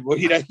unbelievable.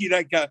 You don't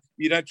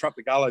trump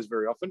the Garlos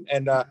very often,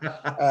 and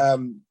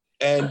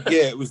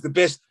it was the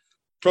best,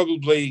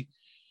 probably,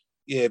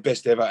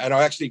 best ever. And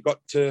I actually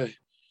got to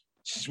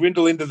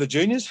swindle into the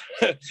juniors,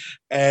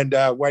 and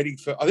waiting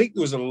for. I think it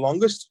was the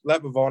longest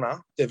lap of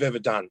honour they've ever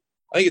done.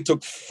 I think it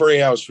took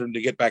 3 hours for him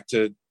to get back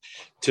to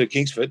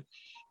Kingsford,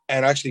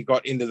 and I actually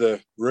got into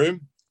the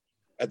room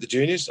at the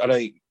juniors. I don't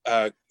think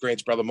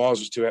Grant's brother Miles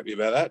was too happy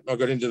about that. I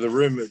got into the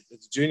room at the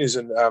juniors,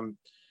 and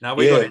got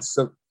it.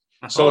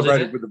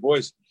 Celebrated with the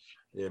boys.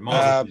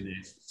 Yeah,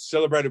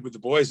 celebrated with the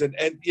boys, and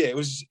it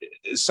was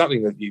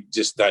something that you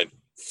just don't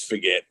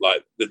forget.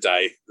 Like the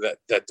day that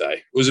day,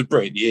 it was a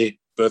brilliant year.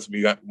 Birth of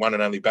my one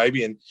and only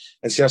baby, and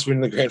South winning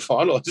the grand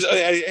final. How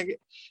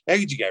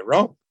could you go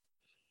wrong?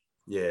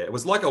 Yeah, it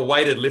was like a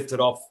weight had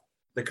lifted off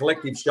the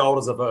collective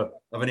shoulders of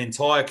an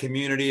entire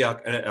community,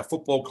 a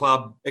football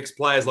club,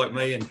 ex-players like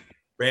me and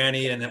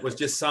Brownie, and it was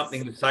just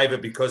something to savour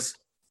because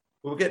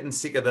we were getting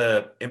sick of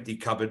the empty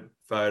cupboard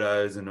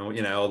photos and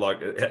all,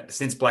 like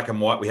since black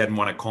and white we hadn't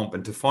won a comp,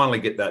 and to finally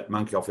get that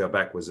monkey off our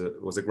back was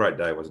a great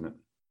day, wasn't it?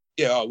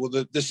 Yeah, well,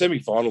 the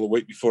semi-final the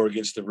week before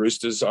against the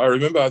Roosters, I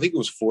remember, I think it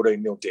was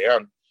 14-0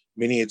 down.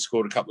 Minnie had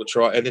scored a couple of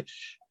tries,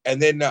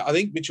 and then I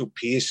think Mitchell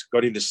Pearce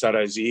got into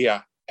Sato's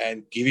ear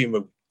and give him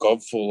a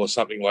gobful or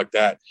something like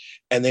that,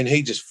 and then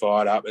he just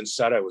fired up, and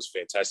Sato was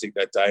fantastic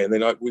that day. And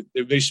then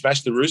we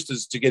smashed the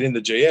Roosters to get in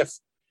the GF.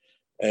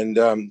 And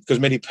because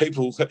many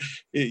people,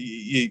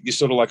 you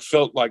sort of like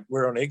felt like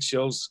we're on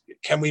eggshells.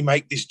 Can we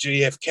make this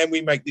GF? Can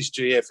we make this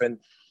GF? And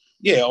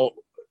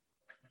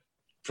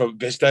probably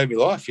best day of my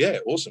life. Yeah,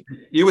 awesome.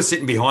 You were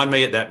sitting behind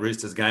me at that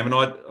Roosters game, and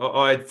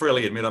I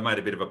freely admit I made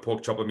a bit of a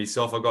pork chop of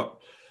myself. I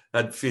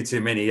had a few too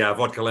many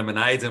vodka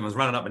lemonades and was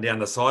running up and down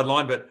the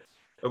sideline. But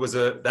that was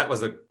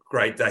a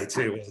great day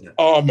too, wasn't it?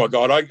 Oh my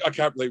God, I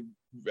can't believe.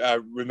 I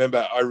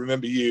remember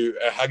you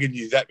hugging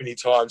you that many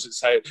times and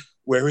saying,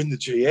 "We're in the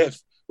GF.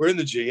 We're in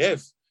the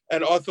GF."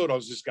 And I thought I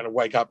was just going to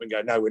wake up and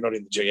go, "No, we're not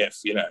in the GF."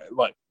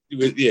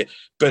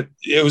 But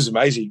it was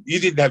amazing. You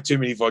didn't have too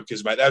many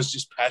vodkas, mate. That was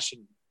just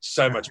passion,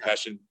 so much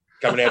passion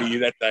coming out of you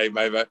that day,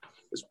 mate. It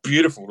was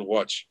beautiful to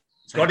watch.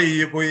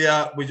 Scotty,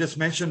 we just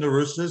mentioned the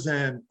Roosters,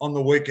 and on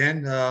the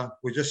weekend,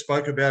 we just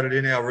spoke about it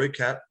in our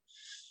recap.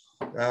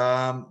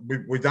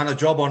 We've done a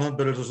job on it,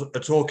 but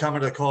it's all come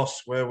at a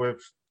cost where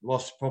we've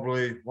lost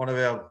probably one of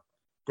our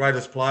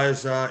greatest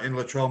players in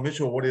Latrell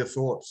Mitchell. What are your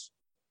thoughts?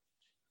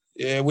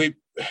 Yeah, we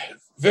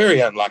very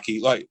unlucky.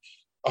 Like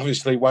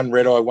obviously one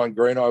red eye, one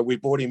green eye. We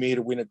brought him here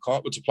to win a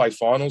comp, to play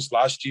finals.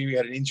 Last year he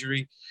had an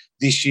injury.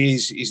 This year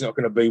he's not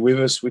going to be with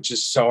us, which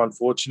is so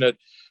unfortunate.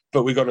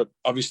 But we got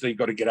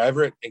to get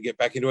over it and get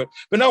back into it.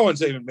 But no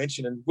one's even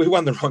mentioning we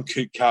won the Ron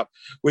Coote Cup.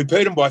 We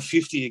beat them by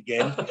 50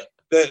 again.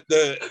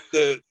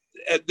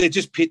 They're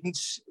just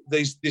pittance,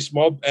 this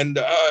mob, and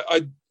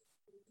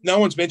no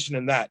one's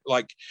mentioning that.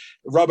 Like,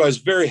 Robbo's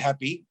very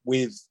happy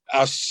with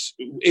us.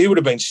 He would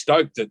have been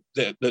stoked at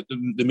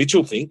the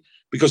Mitchell thing,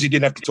 because he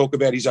didn't have to talk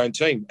about his own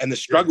team and the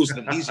struggles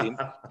that he's in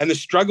and the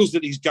struggles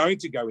that he's going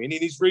to go in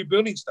his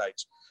rebuilding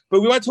stage. But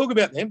we won't talk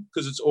about them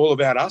because it's all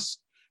about us.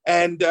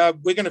 And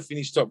we're going to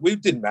finish top.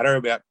 It didn't matter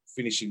about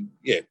finishing,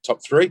 top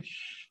 3.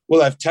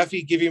 We'll have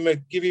Taffy give him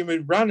a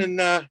run,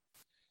 and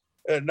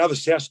another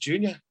South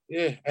junior,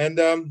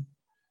 and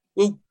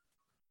we'll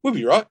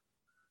be right.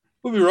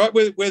 We'll be right.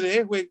 We're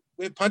there.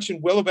 We're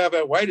punching well above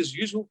our weight as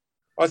usual,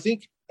 I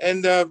think,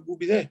 and we'll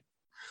be there.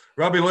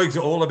 Rugby league's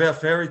all about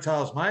fairy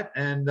tales, mate,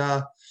 and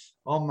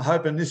I'm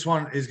hoping this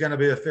one is going to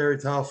be a fairy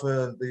tale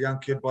for the young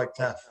kid Blake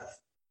Taff.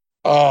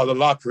 Oh, the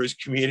La Perouse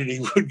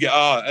community would go.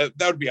 Oh,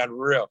 that would be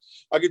unreal.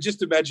 I could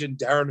just imagine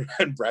Darren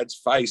and Brad's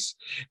face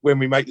when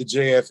we make the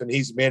GF and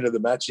he's man of the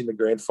match in the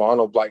grand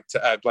final.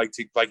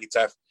 Blakey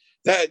Taff.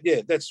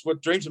 That's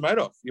what dreams are made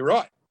of. You're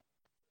right.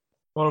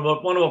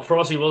 Wonder what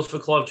price he was for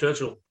Clive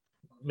Churchill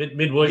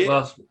midweek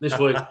this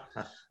week.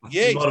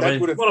 Yeah, might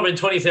have been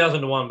 20,000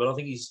 to 1, but I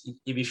think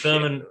he'd be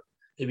firming.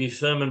 He'd be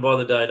firming by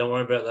the day. Don't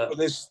worry about that.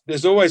 Well,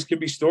 there's always can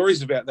be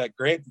stories about that,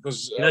 Grant,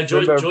 because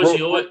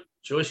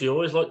Joyce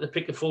always liked to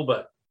pick a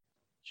fullback.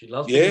 She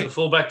loves picking the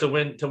fullback to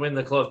win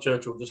the Clive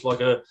Churchill, just like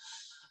her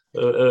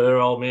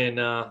old man,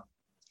 her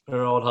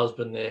old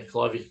husband there,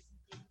 Clivey.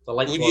 The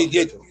late Clive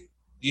Churchill.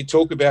 You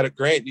talk about it,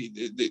 Grant.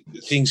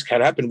 Things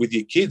can happen with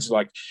your kids.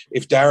 Like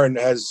if Darren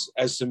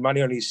has some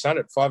money on his son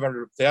at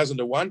 500,000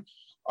 to 1.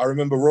 I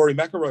remember Rory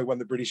McIlroy won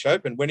the British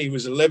Open when he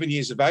was 11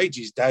 years of age.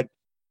 His dad,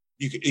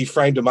 he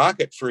framed a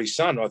market for his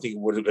son. I think it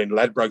would have been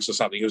Ladbrokes or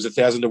something. It was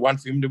 1,000 to 1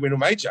 for him to win a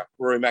major,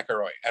 Rory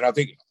McIlroy. And I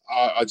think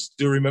I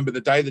still remember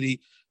the day that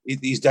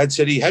his dad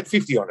said he had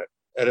 50 on it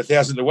at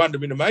 1,000 to 1 to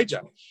win a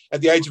major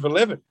at the age of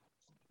 11.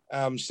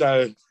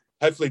 So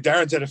hopefully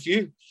Darren's had a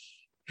few.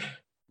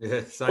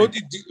 Yeah, same.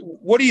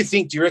 What do you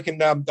think? Do you reckon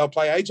they'll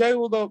play AJ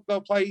or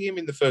they'll play him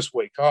in the first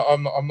week?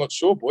 I'm not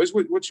sure, boys.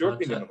 What's your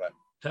opinion on that?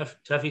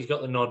 Taffy's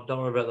got the nod. Don't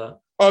worry about that.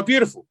 Oh,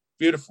 beautiful.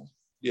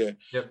 Yeah,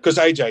 because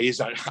AJ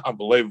is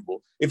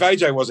unbelievable. If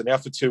AJ wasn't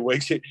out for 2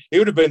 weeks, he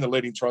would have been the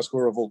leading try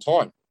scorer of all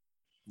time.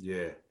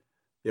 Yeah.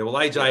 Well,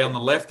 AJ on the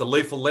left, the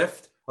lethal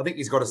left, I think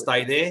he's got to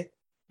stay there.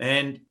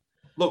 And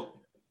look,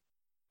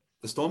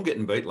 the Storm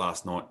getting beat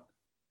last night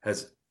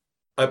has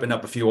opened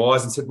up a few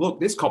eyes and said, look,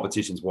 this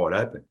competition's wide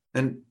open.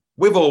 And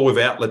we've all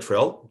without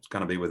Latrell. It's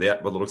going to be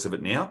without by the looks of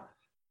it now.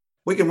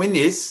 We can win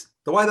this.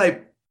 The way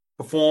they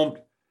performed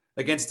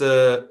against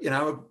a,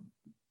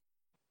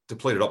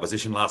 depleted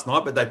opposition last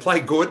night, but they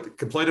played good,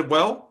 completed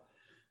well.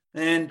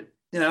 And,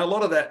 a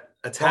lot of that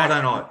attack.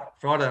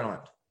 Friday night.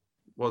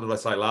 What did I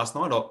say, last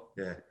night? Or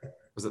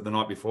was it the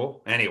night before?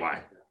 Anyway.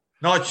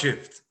 Night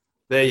shift.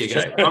 There you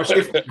go.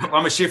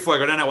 I'm a shift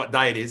worker. I don't know what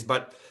day it is,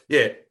 but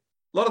a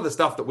lot of the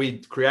stuff that we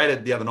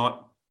created the other night,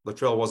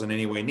 Latrell wasn't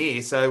anywhere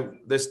near. So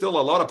there's still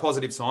a lot of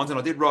positive signs. And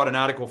I did write an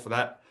article for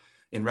that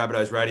in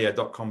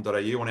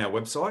rabbitohsradio.com.au on our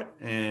website.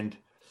 And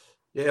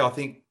I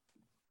think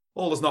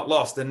all is not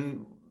lost.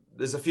 And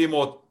there's a few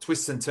more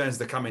twists and turns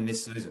to come in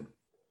this season.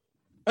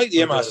 I think the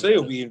MRC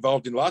will be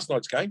involved in last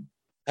night's game.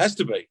 Has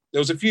to be. There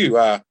was a few,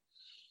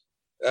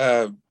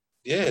 there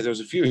was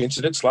a few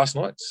incidents last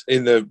night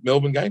in the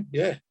Melbourne game.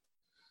 Yeah.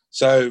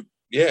 So,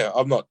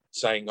 I'm not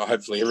saying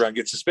hopefully everyone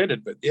gets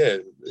suspended, but yeah.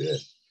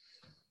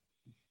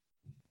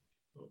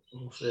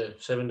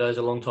 7 days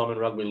a long time in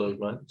rugby league,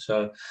 mate.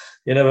 So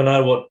you never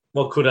know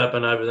what could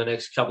happen over the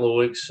next couple of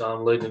weeks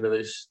leading into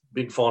this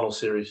big final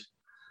series.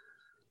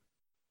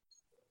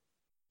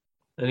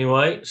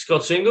 Anyway,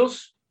 Scott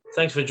Singles,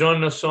 thanks for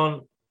joining us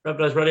on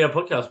Rabbitohs Radio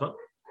Podcast, mate.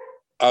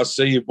 I'll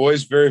see you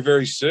boys very,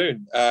 very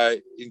soon.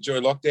 Enjoy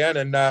lockdown,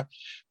 and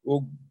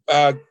we'll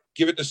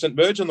give it to St.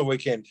 Merge on the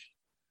weekend.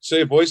 See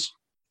you, boys.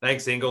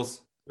 Thanks,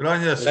 Singles. Good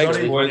on you, Thanks,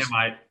 Scotty. boys.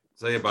 Mate.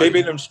 See you, buddy.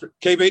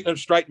 Keep eating them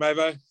straight,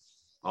 Mavo.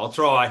 I'll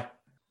try.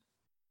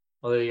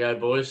 Well, there you go,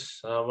 boys.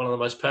 One of the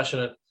most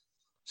passionate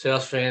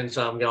South fans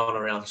going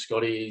around,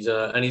 Scotty. He's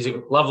a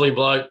lovely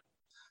bloke.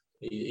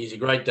 He's a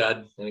great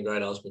dad and a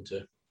great husband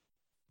too.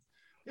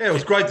 Yeah, it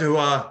was great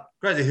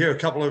to hear a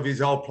couple of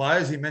his old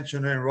players. He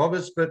mentioned Ian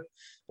Roberts, but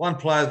one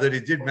player that he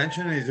did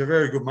mention, and he's a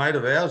very good mate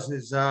of ours,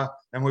 is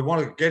and we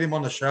want to get him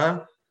on the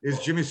show, is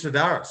Jimmy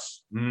Sidaris.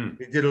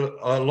 He did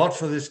a lot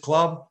for this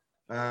club.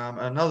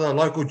 Another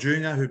local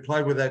junior who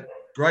played with that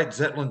great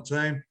Zetland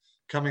team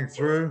coming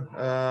through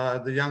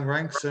the young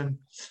ranks, and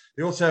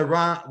he also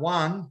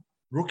won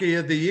Rookie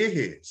of the Year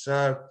here.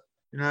 So,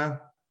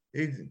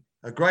 he's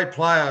a great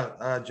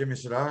player, Jimmy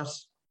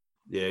Sidaris.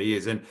 Yeah, he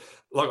is. And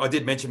like I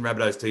did mention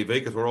Rabbitohs TV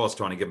because we're always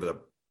trying to give it a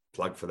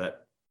plug for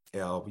that,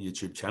 our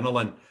YouTube channel.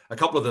 And a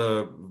couple of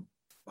the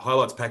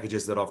highlights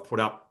packages that I've put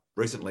up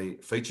recently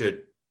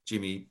featured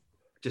Jimmy,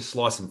 just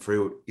slicing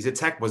through. His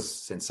attack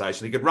was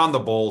sensational. He could run the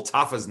ball,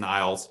 tough as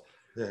nails.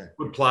 Yeah.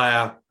 Good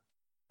player,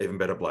 even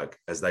better bloke,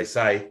 as they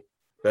say.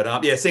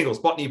 But Singles,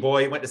 Botany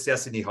boy, went to South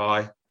Sydney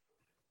High.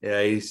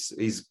 Yeah,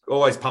 he's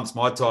always pumps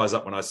my tyres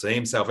up when I see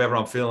him. So if ever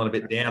I'm feeling a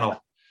bit down,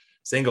 I'll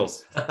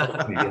Singles.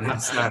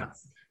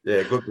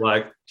 Yeah, good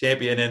bloke,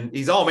 champion. And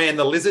his old man,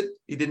 the Lizard,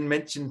 he didn't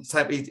mention,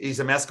 he's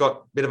a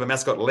mascot, bit of a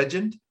mascot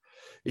legend.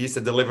 He used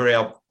to deliver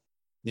our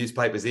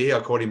newspapers here.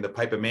 I called him the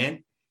paper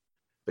man,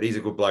 but he's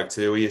a good bloke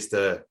too. He used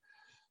to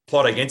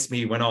plot against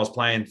me when I was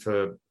playing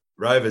for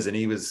Rovers, and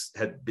he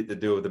had a bit to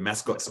do with the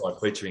mascot side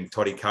featuring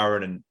Toddy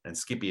Curran and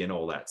Skippy and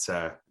all that.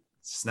 So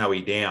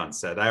Snowy Down.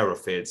 So they were a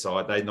fair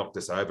side. They knocked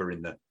us over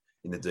in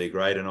the D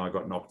grade, and I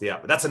got knocked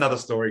out. But that's another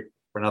story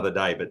for another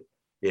day. But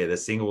yeah, the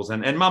Singles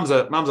and Mum's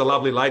a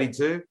lovely lady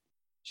too.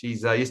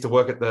 She's used to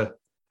work at the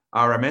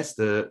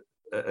RMS,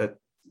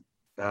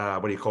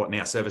 what do you call it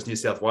now? Service New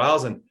South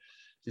Wales, and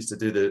used to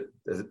do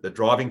the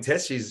driving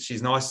test.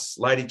 She's nice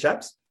lady,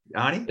 chaps.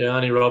 Arnie? Yeah,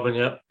 Arnie Robin,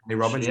 yeah. Arnie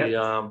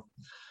Robin,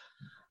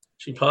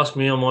 she passed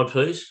me on my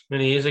piece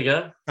many years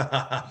ago.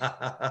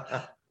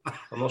 I'm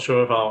not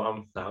sure if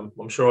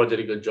I'm sure I did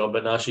a good job,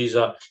 but no, she's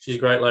a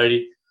great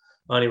lady,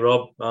 Arnie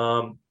Rob.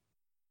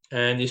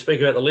 And you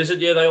speak about the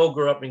Lizard, yeah, they all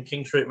grew up in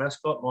King Street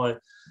Mascot. My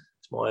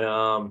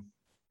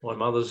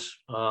mother's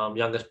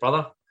youngest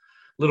brother,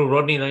 Little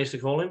Rodney, they used to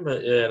call him,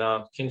 but yeah,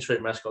 no, King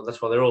Street Mascot.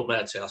 That's why they're all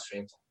Mad South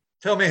fans.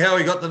 Tell me how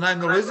he got the name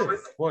the Lizard.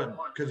 What?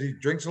 Because he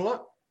drinks a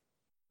lot.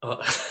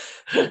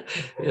 Yeah,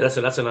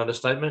 that's an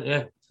understatement.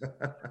 Yeah.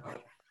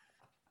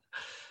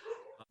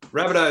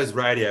 Rabbitohs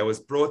Radio was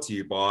brought to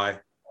you by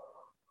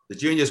the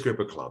Juniors Group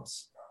of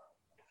Clubs,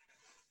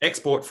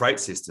 Export Freight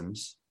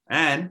Systems,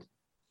 and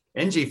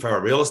NG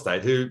Farrer Real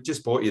Estate, who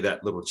just bought you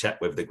that little chat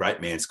with the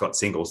great man, Scott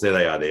Singles. There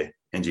they are there,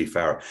 NG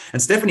Farrer.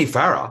 And Stephanie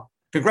Farrer,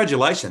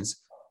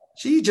 congratulations.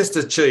 She just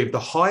achieved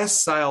the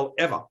highest sale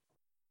ever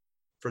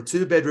for a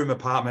 2-bedroom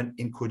apartment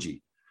in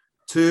Coogee.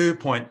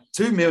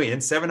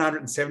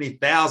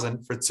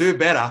 2,770,000 for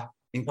 2-bedder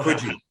in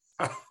Coogee.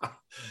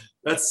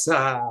 That's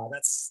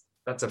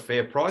a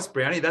fair price,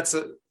 Brownie. That's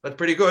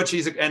pretty good.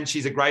 She's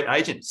a great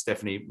agent,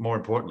 Stephanie, more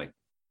importantly.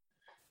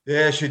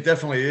 Yeah, she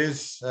definitely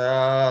is.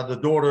 The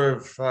daughter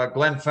of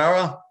Glenn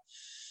Farrer,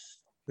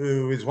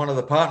 who is one of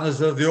the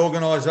partners of the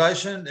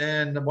organisation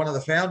and one of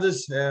the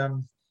founders.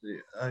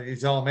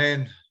 His old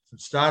man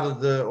started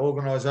the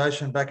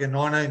organisation back in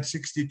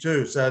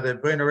 1962. So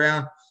they've been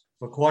around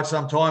for quite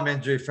some time,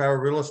 NG Farrer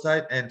Real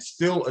Estate, and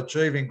still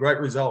achieving great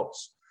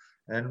results.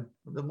 And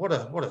what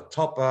a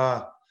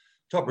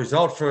top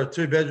result for a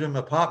 2-bedroom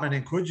apartment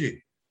in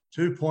Coogee,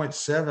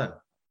 2.7.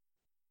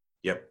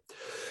 Yep.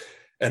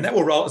 And that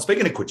will roll.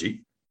 Speaking of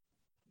Coogee,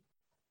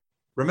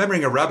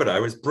 Remembering a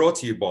Rabbitoh is brought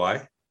to you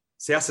by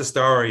South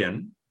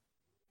Historian,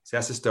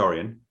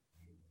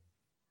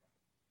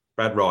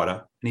 Brad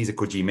Ryder, and he's a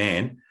Coogee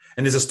man.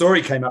 And there's a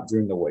story came up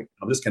during the week.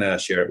 I'm just going to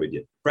share it with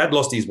you. Brad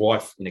lost his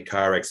wife in a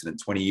car accident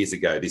 20 years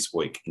ago this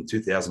week in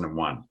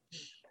 2001.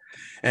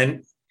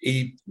 And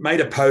he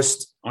made a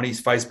post on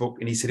his Facebook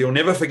and he said he'll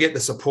never forget the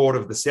support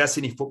of the South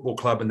Sydney Football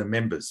Club and the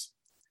members.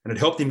 And it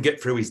helped him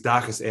get through his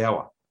darkest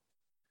hour.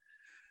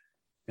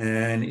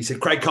 And he said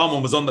Craig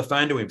Coleman was on the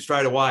phone to him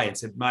straight away and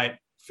said, mate,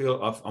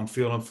 I'm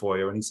feeling for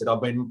you. And he said,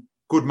 I've been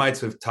good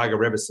mates with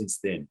Targa ever since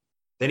then.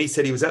 Then he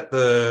said he was at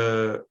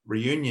the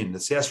reunion, the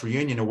South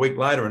reunion a week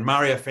later, and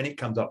Mario Fennick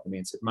comes up to me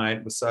and said, mate,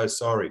 we're so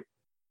sorry.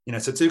 You know,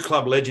 so two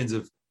club legends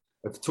have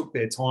took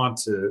their time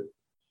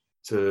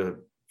to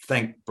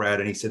thank Brad.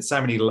 And he said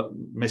so many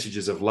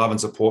messages of love and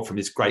support from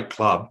this great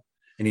club,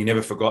 and he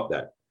never forgot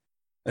that.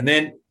 And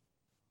then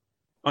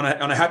on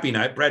a happy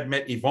note, Brad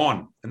met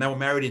Yvonne, and they were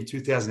married in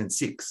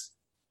 2006.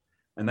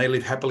 And they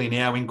live happily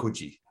now in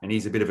Coogee. And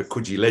he's a bit of a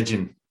Coogee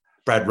legend,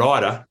 Brad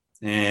Ryder.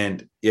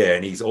 And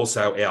he's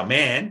also our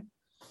man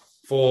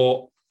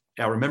for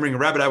our Remembering a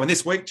Rabbitoh. And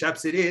this week,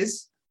 chaps, it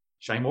is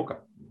Shane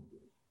Walker.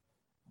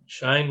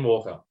 Shane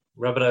Walker,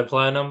 Rabbitoh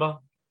player number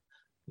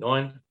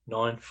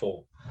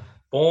 994.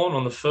 Born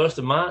on the 1st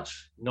of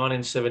March,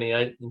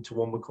 1978 in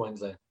Toowoomba,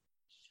 Queensland.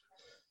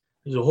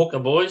 He's a hooker,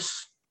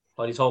 boys.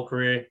 Played his whole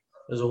career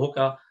as a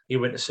hooker. He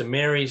went to St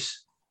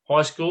Mary's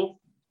High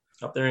School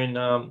up there in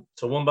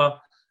Toowoomba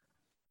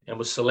and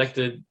was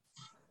selected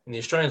in the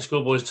Australian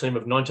schoolboys team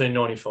of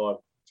 1995.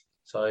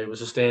 So he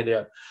was a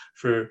standout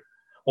through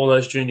all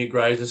those junior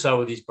grades, and so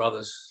with his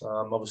brothers.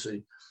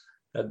 Obviously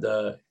had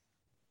the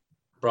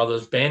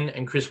brothers Ben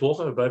and Chris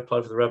Walker, who both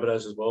played for the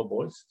Rabbitohs as well,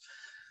 boys.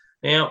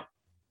 Now,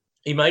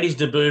 he made his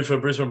debut for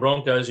Brisbane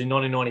Broncos in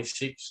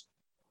 1996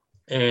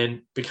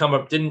 and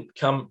didn't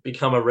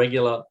become a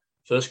regular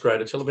first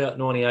grader till about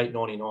 98,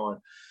 99.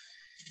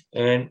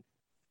 And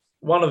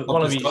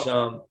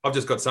I've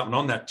just got something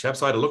on that,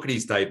 chaps. I had a look at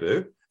his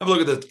debut. Have a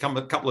look at a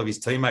couple of his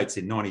teammates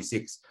in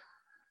 96.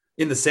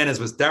 In the centres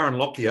was Darren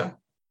Lockyer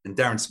and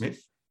Darren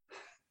Smith.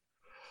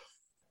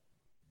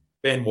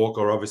 Ben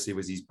Walker, obviously,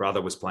 was his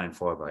brother, was playing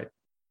 5'8".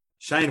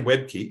 Shane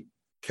Webke,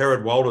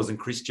 Kerrod Walters and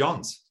Chris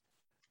Johns.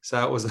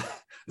 So it was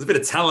a bit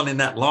of talent in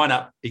that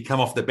lineup. He come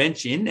off the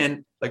bench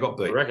and they got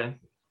beat. I reckon.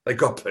 they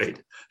got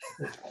beat.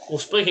 Well,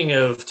 speaking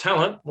of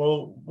talent,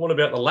 what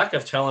about the lack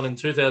of talent in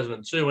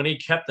 2002 when he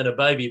captained a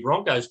baby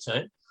Broncos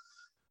team?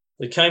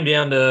 They came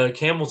down to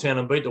Campbelltown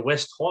and beat the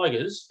West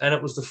Tigers, and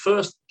it was the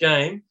first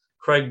game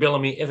Craig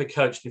Bellamy ever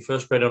coached in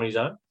first grade on his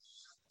own.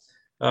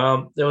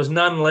 There was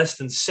none less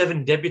than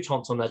 7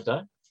 debutants on that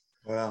day.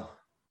 Wow.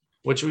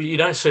 Which you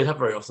don't see that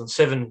very often,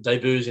 7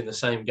 debuts in the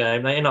same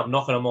game. They end up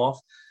knocking them off.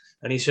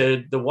 And he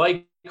said the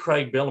way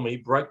Craig Bellamy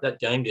broke that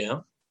game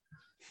down,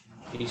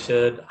 he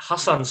said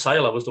Hassan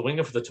Saylor was the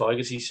winger for the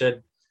Tigers. He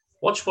said,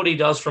 watch what he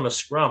does from a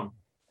scrum.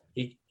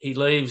 He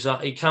leaves.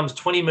 He comes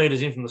 20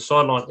 metres in from the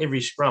sideline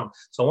every scrum.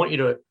 So I want you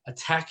to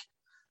attack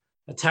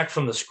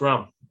from the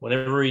scrum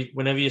whenever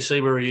you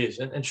see where he is.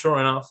 And sure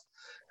enough,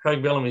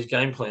 Craig Bellamy's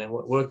game plan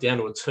worked down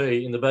to a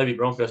T, and the baby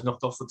Broncos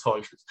knocked off the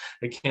Tigers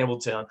at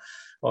Campbelltown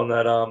on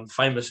that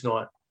famous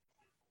night.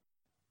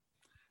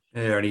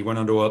 Yeah, and he went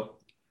on to a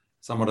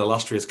somewhat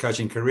illustrious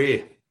coaching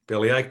career.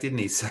 Bellyache, didn't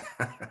he?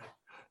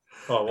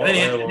 Oh, wow.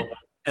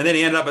 And then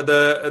he ended up at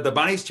the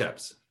Bunnies,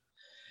 chaps.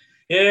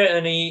 Yeah,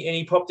 and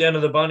he popped down to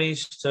the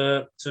Bunnies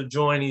to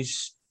join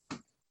his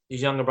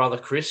younger brother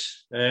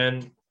Chris,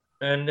 and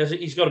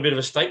he's got a bit of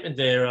a statement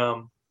there.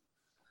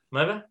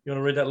 Mava, you want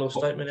to read that little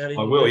statement out?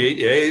 I will.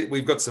 Yeah,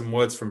 we've got some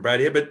words from Brad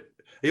here, but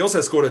he also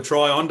scored a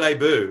try on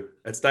debut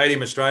at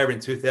Stadium Australia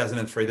in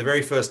 2003, the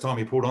very first time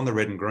he pulled on the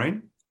red and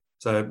green.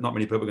 So not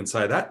many people can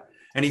say that.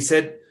 And he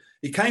said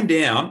he came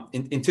down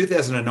in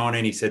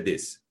 2019. He said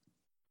this.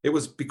 It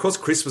was because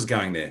Chris was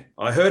going there.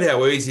 I heard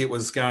how easy it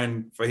was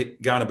going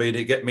to be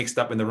to get mixed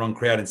up in the wrong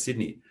crowd in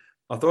Sydney.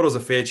 I thought it was a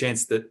fair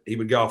chance that he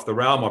would go off the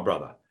rail, my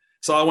brother.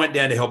 So I went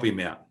down to help him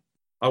out.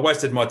 I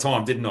wasted my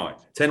time, didn't I?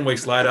 10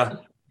 weeks later,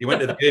 he went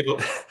to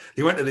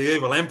the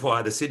evil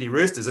empire, the Sydney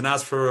Roosters, and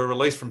asked for a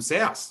release from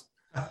South.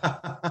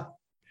 But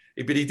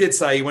he did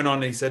say, he went on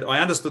and he said, I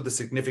understood the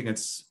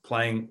significance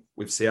playing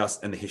with South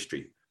and the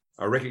history.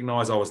 I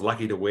recognise I was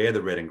lucky to wear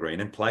the red and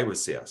green and play with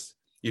South.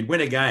 You'd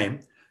win a game,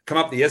 come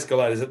up the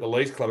escalators at the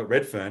Leeds Club at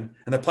Redfern,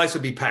 and the place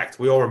would be packed.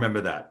 We all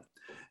remember that.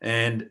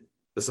 And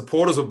the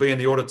supporters would be in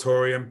the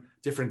auditorium.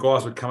 Different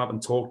guys would come up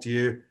and talk to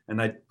you, and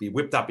they'd be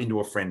whipped up into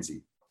a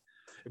frenzy.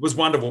 It was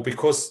wonderful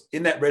because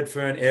in that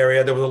Redfern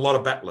area, there was a lot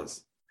of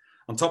battlers.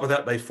 On top of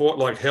that, they fought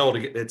like hell to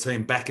get their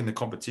team back in the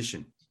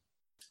competition.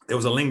 There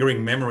was a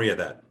lingering memory of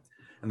that,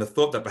 and the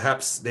thought that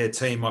perhaps their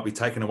team might be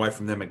taken away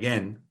from them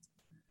again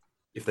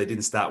if they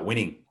didn't start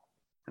winning.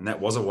 And that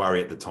was a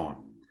worry at the time.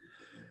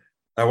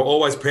 They were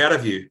always proud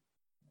of you,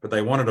 but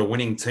they wanted a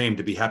winning team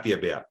to be happy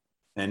about.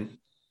 And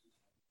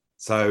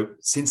so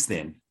since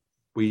then,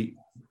 we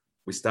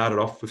started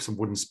off with some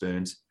wooden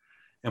spoons,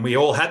 and we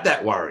all had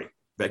that worry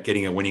about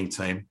getting a winning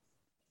team,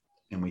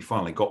 and we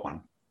finally got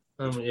one.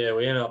 Yeah,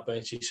 we ended up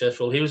being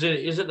successful. He was at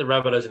the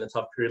Rabbitohs in a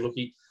tough period. Look,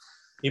 he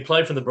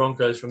played for the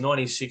Broncos from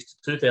 96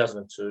 to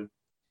 2002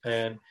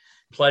 and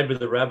played with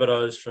the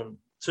Rabbitohs from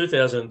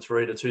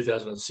 2003 to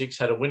 2006,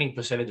 had a winning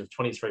percentage of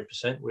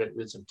 23%. We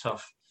had some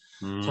tough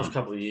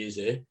couple of years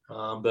there.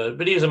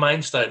 But he was a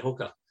mainstay at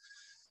hooker.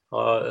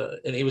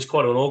 And he was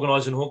quite an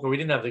organising hooker. We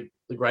didn't have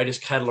the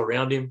greatest cattle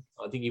around him.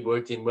 I think he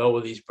worked in well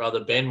with his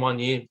brother Ben one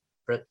year.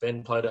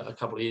 Ben played a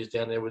couple of years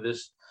down there with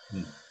us.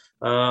 Mate,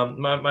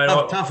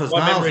 tough as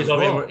my nails memories as of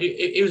well. him,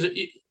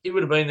 he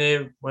would have been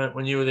there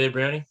when you were there,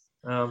 Brownie.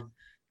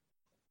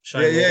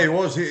 He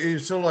was. He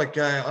was sort of like,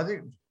 I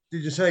think,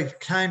 did you say he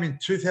came in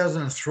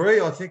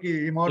 2003? I think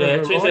he might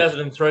have. Yeah,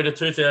 2003 to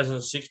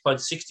 2006, played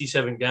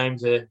 67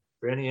 games there,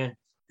 Brownie, yeah.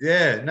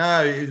 Yeah,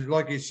 no,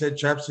 like you said,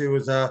 chaps, he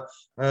was an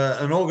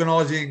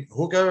organising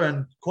hooker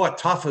and quite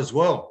tough as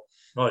well.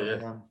 Oh,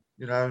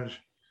 yeah.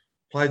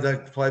 Played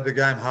the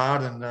game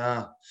hard, and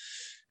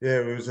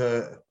it was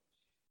a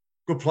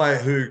good player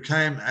who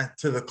came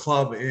to the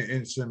club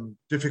in some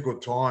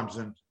difficult times.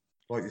 And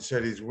like you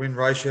said, his win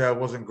ratio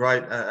wasn't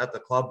great at the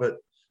club, but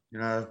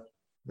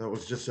that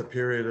was just a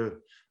period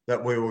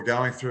that we were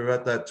going through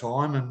at that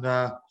time. And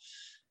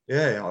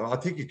I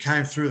think he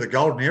came through the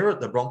golden era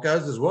at the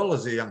Broncos as well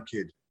as a young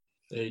kid.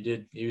 Yeah, he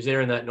did. He was there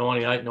in that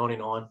 98,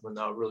 99 when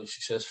they were really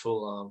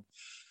successful.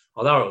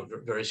 They were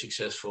very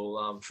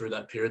successful through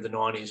that period, the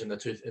 90s and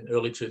the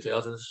early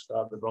 2000s,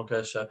 the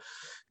Broncos. So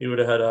he would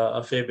have had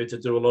a fair bit to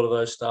do with a lot of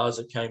those stars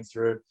that came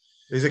through.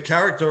 He's a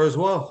character as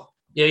well.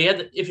 Yeah, he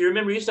had. If you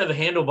remember, he used to have a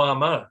handlebar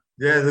mo.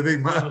 Yeah, the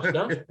big mo.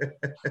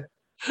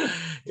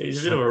 He's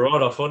a bit of a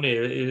write-off, wasn't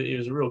he? He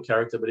was a real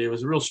character, but he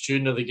was a real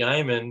student of the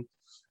game, and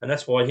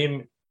that's why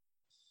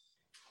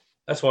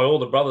all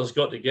the brothers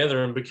got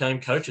together and became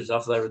coaches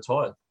after they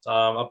retired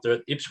up there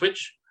at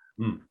Ipswich.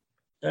 And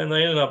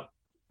they ended up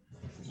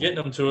getting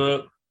them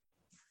to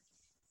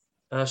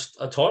a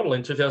title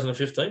in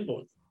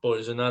 2015,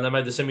 boys. And they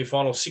made the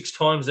semi-final 6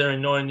 times there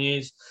in 9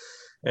 years.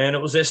 And it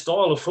was their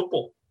style of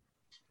football,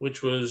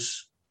 which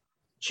was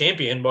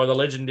championed by the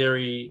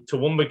legendary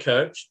Toowoomba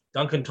coach,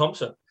 Duncan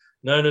Thompson,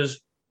 known as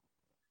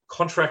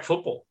contract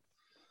football.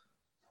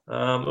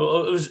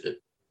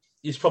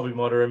 You probably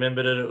might have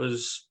remembered it. It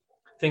was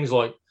things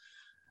like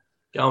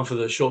going for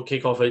the short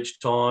kickoff each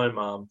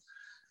time,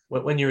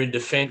 when you're in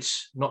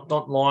defence,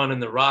 not lying in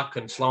the ruck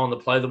and slowing the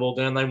play the ball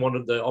down. They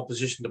wanted the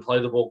opposition to play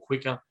the ball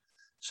quicker,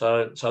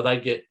 so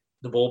they'd get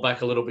the ball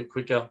back a little bit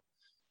quicker.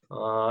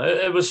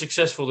 It was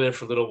successful there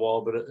for a little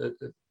while, but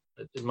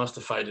it must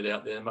have faded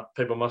out there.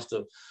 People must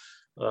have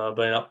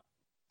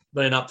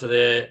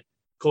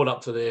caught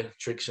up to their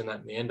tricks in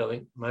the end, I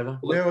think, maybe.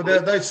 Yeah,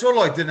 well, they sort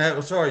of like didn't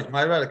have, sorry,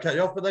 mate, I had to cut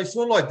you off, but they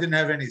sort of like didn't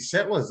have any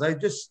settlers. They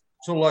just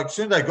sort of like, as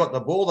soon as they got the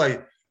ball,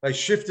 they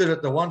shifted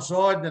it to one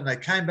side, then they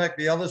came back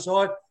the other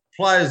side,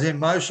 players in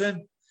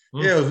motion.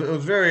 Yeah, it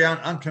was very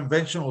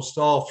unconventional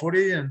style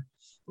footy, and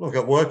look,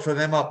 it worked for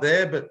them up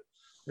there, but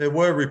there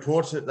were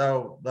reports that they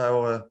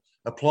were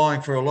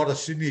applying for a lot of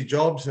Sydney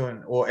jobs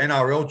or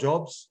NRL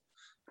jobs.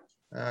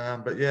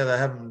 But yeah, they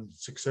haven't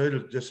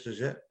succeeded just as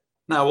yet.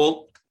 No,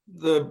 well,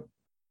 the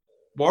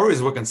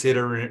Warriors were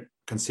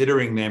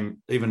considering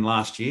them even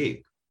last year.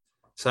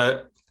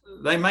 So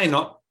they may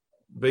not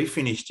be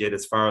finished yet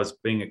as far as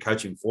being a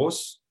coaching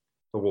force,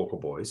 the Walker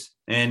boys.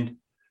 And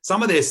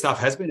some of their stuff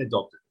has been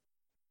adopted.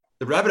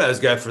 The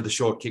Rabbitohs go for the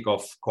short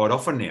kickoff quite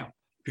often now,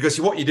 because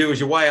what you do is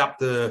you weigh up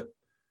the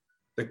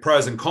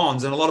pros and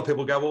cons, and a lot of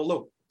people go, well,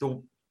 look,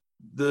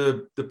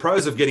 the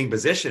pros of getting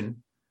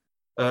possession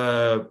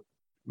are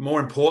more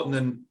important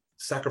than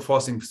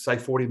sacrificing, say,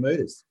 40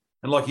 metres.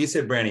 And like you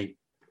said, Brownie,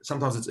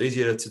 sometimes it's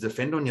easier to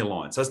defend on your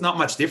line. So it's not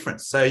much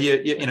difference. So,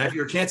 you know, if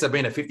your chance of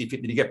being a 50-50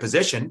 to get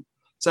possession,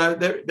 so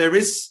there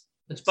is...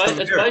 It's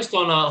based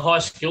on a high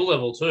skill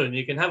level too. And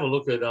you can have a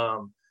look at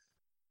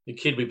the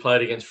kid we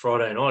played against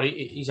Friday night.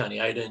 He's only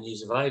 18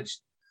 years of age,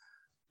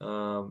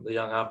 the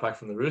young halfback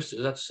from the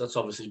Roosters. That's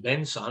obviously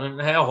Ben's son.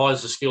 And how high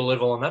is the skill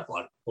level on that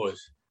bloke,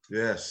 boys?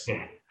 Yes.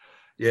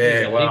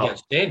 Yeah, well, he's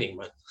outstanding,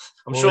 but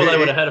I'm sure they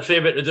would have had a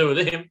fair bit to do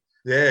with him.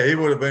 Yeah, he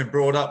would have been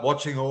brought up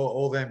watching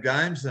all them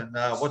games and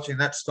watching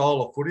that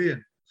style of footy,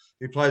 and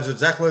he plays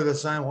exactly the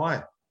same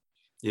way.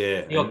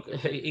 Yeah.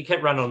 He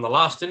kept running on the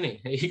last,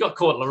 didn't he? He got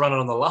caught running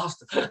on the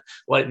last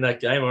late in that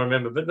game, I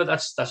remember. But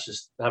that's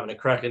just having a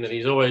crack in it.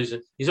 He's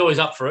always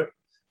up for it.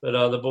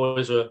 But the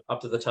boys were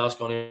up to the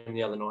task on him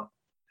the other night.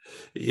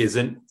 He is.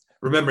 And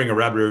remembering a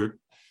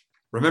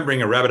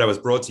Rabbitoh was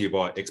brought to you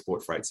by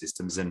Export Freight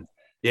Systems. And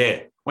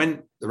yeah,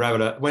 when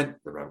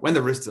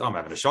the Roosters, I'm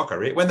having a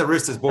shocker here. When the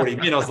Roosters brought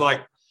him in, I was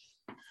like,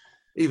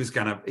 he was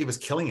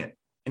killing it.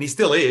 And he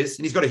still is,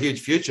 and he's got a huge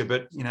future.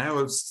 But you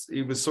know,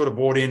 he was sort of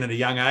brought in at a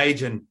young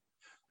age and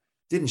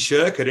didn't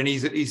shirk it. And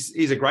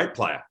he's a great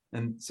player.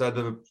 And so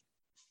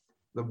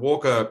the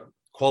Walker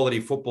quality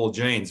football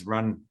genes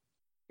run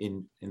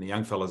in the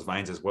young fella's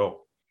veins as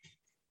well.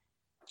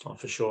 Oh,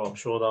 for sure. I'm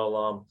sure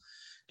they'll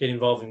get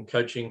involved in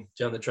coaching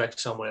down the track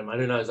somewhere, mate.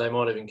 Who knows? They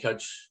might even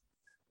coach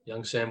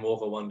young Sam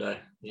Walker one day.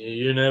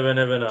 You never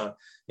know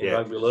in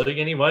rugby league.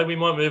 Anyway, we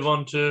might move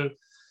on to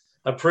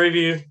a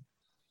preview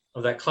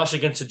of that clash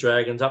against the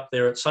Dragons up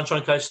there at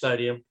Sunshine Coast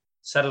Stadium,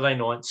 Saturday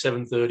night,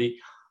 7:30.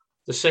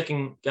 The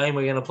second game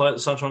we're going to play at the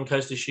Sunshine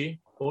Coast this year,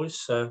 boys.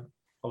 So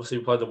obviously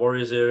we played the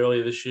Warriors there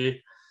earlier this year.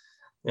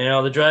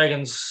 Now the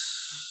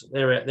Dragons,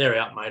 they're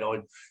out, mate.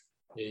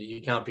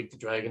 You can't pick the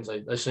Dragons.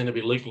 They seem to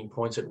be leaking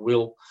points at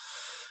will.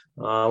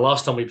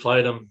 Last time we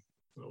played them,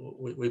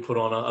 we put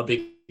on a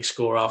big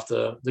score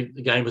after the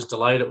game was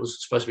delayed. It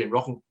was supposed to be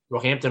in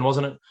Rockhampton,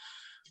 wasn't it?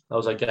 That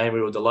was a game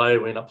we were delayed.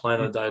 We ended up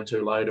playing a day or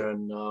two later,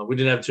 and we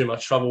didn't have too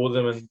much trouble with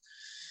them. And,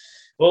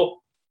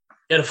 well,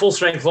 at a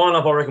full-strength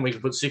lineup, I reckon we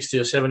could put 60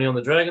 or 70 on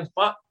the Dragons,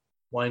 but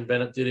Wayne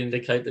Bennett did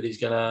indicate that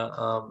he's going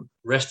to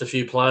rest a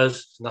few players.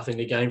 There's nothing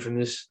to gain from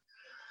this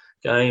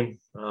game.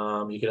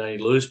 You can only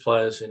lose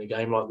players in a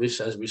game like this,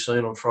 as we've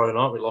seen on Friday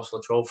night. We lost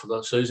Latrell for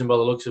the season by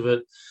the looks of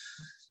it.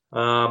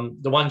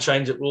 The one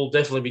change that will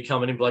definitely be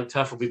coming in, Blake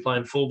Taff will be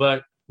playing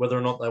fullback, whether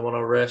or not they want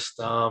to rest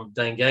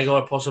Dane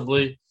Gagai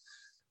possibly.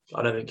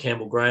 I don't think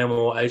Campbell Graham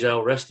or AJ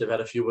will rest. They've had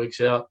a few weeks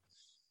out.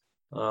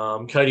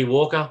 Cody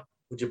Walker,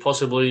 would you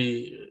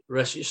possibly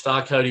rest your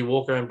star Cody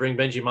Walker and bring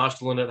Benji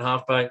Marshall in at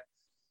halfback?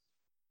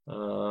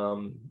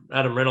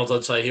 Adam Reynolds,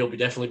 I'd say he'll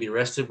definitely be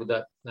rested with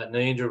that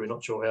knee injury. We're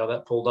not sure how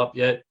that pulled up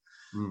yet.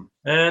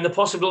 And the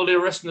possibility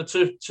of resting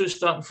the two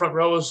starting front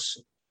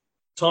rowers,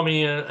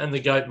 Tommy and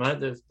the GOAT, mate.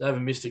 They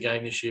haven't missed a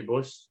game this year,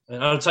 boys.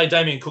 And I would say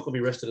Damien Cook will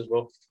be rested as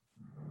well.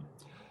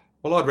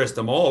 Well, I'd rest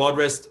them all. I'd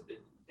rest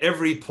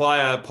every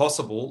player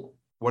possible,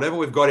 whatever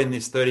we've got in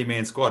this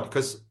 30-man squad,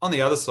 because on the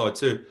other side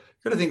too,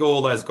 you've got to think of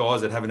all those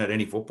guys that haven't had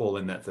any football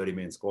in that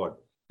 30-man squad.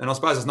 And I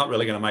suppose it's not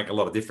really going to make a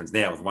lot of difference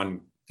now with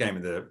one game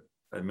of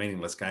a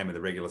meaningless game of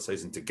the regular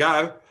season to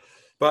go.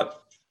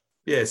 But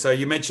yeah, so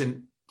you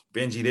mentioned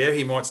Benji there.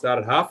 He might start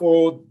at half,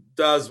 or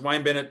does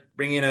Wayne Bennett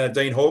bring in a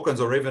Dean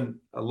Hawkins or even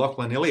a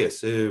Lachlan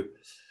Ilias, who,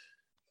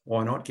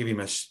 why not give him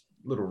a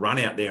little run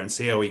out there and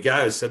see how he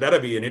goes? So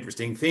that'll be an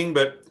interesting thing.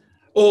 But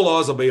all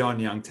eyes will be on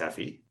young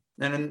Taffy.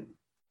 And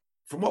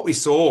from what we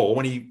saw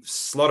when he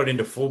slotted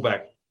into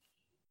fullback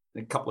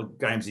in a couple of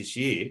games this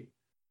year,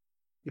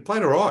 he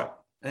played all right.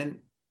 And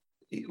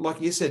like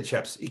you said,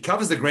 chaps, he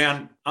covers the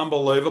ground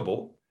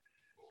unbelievable.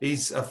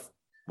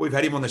 We've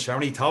had him on the show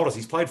and he told us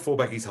he's played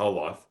fullback his whole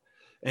life.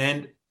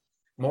 And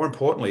more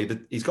importantly, that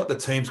he's got the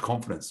team's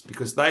confidence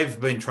because they've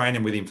been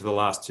training with him for the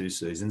last 2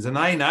 seasons and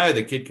they know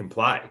the kid can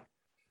play.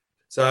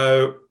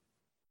 So,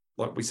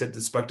 like we said,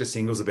 spoke to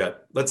Singles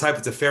about, let's hope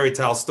it's a fairy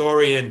tale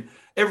story and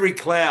every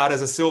cloud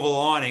has a silver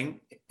lining.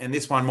 And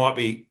this one might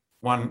be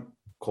one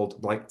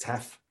called Blake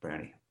Taff,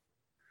 Brownie.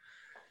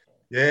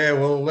 Yeah,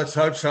 well, let's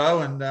hope so.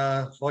 And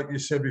like you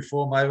said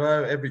before,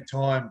 Mavo, every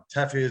time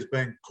Taffy has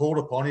been called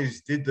upon,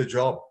 he's did the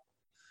job.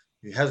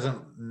 He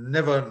hasn't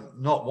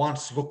not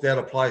once looked out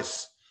of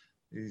place.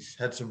 He's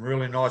had some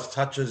really nice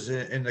touches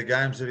in the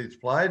games that he's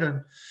played,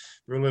 and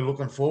really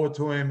looking forward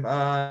to him.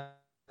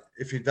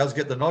 If he does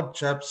get the nod,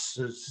 chaps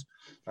is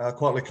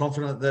quietly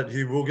confident that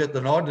he will get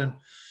the nod, and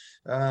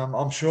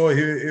I'm sure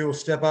he'll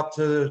step up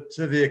to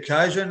the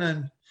occasion.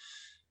 And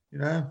you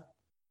know,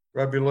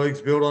 rugby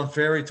league's built on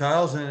fairy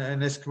tales,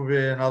 and this could be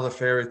another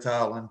fairy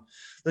tale. And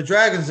the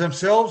Dragons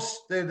themselves,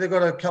 they've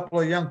got a couple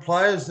of young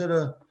players that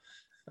are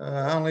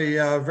only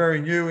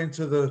very new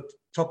into the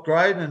top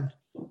grade, and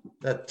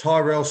that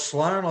Tyrell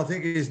Sloan, I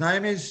think his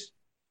name is.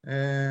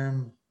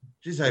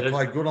 Geez, they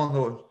played good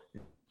on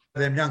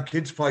them young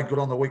kids played good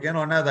on the weekend.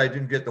 I know they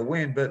didn't get the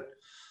win, but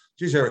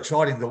geez, they're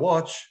exciting to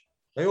watch.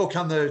 They all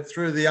come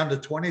through the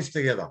under-20s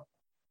together.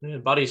 Yeah,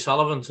 Buddy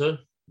Sullivan too.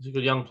 He's a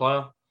good young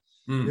player.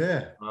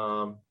 Yeah.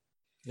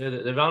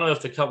 They've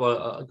unearthed a couple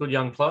of good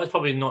young players.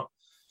 Probably not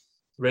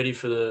ready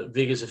for the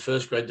vigours of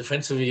first grade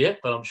defensively yet,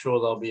 but I'm sure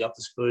they'll be up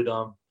to speed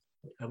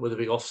with a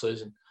big off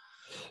season.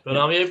 But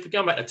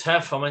going back to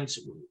Taff, I mean,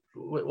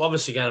 we're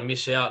obviously going to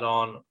miss out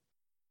on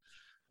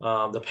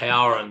the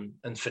power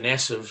and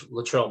finesse of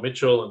Latrell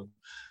Mitchell,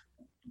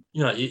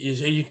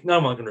 and no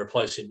one can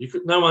replace him.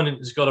 No one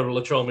has got a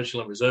Latrell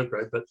Mitchell in reserve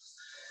grade,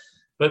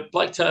 but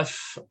Blake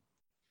Taff,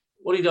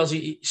 what he does,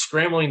 he's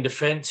scrambling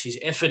defence, his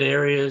effort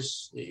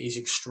areas, he's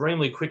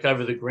extremely quick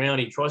over the ground.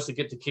 He tries to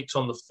get the kicks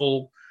on the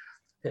full.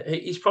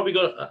 He's probably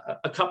got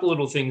a couple of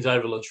little things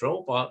over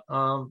Latrell, but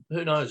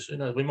who knows?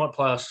 We might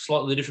play a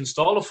slightly different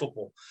style of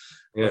football.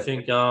 Yeah. I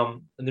think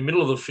in the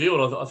middle of the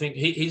field, I think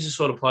he's the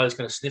sort of player that's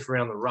going to sniff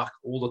around the ruck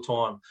all the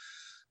time.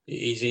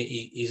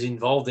 He's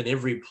involved in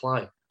every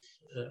play.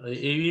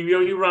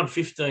 You run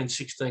 15,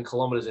 16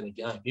 kilometres in a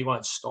game. He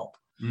won't stop.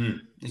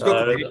 He's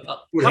got a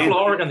couple of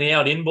Oregon, the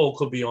out-in ball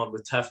could be on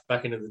with Taft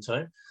back into the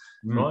team.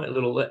 Right? A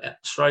little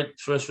straight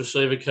first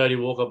receiver, Cody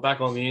Walker, back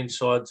on the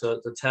inside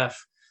to Taft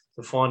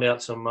to find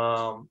out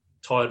some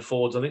tired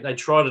forwards. I think they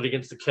tried it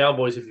against the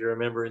Cowboys, if you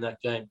remember, in that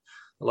game,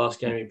 the last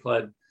game he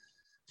played.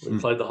 He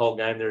played the whole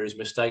game there. He was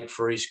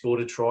mistake-free,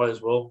 scored a try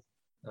as well.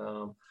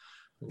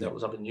 That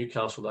was up in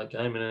Newcastle, that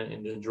game,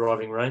 in the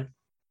driving rain.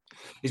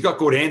 He's got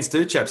good hands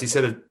too, chaps. He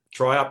set a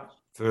try up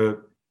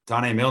for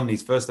Darnay Milne,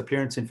 his first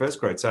appearance in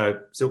first grade. So,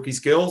 silky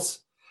skills.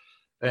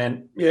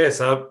 And,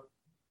 so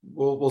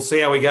we'll see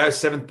how we go.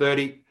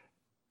 7:30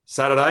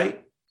 Saturday.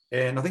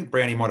 And I think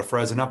Brownie might have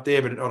frozen up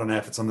there, but I don't know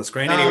if it's on the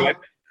screen. Anyway,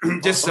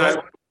 just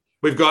so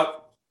we've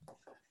got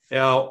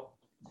our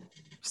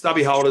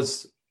stubby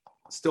holders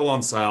still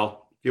on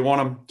sale. If you want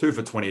them, 2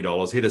 for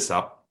 $20, hit us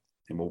up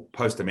and we'll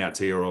post them out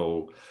to you,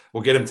 or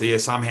we'll get them to you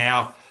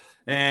somehow.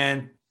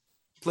 And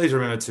please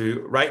remember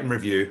to rate and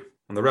review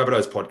on the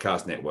Rabbitohs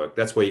Podcast Network.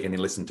 That's where you can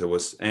listen to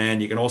us.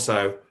 And you can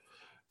also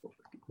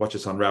watch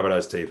us on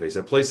Rabbitohs TV.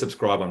 So please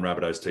subscribe on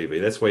Rabbitohs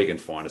TV. That's where you can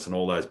find us in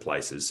all those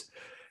places.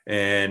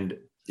 And,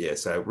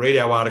 so read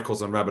our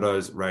articles on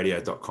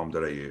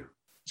rabbitohsradio.com.au.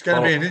 It's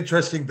going to be an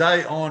interesting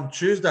day on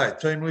Tuesday,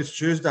 Team List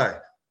Tuesday.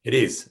 It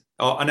is.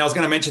 Oh, and I was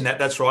going to mention that.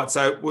 That's right.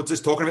 So we're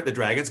just talking about the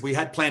Dragons. We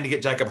had planned to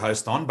get Jacob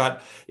Host on,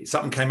 but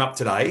something came up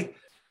today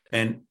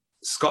and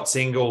Scott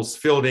Singles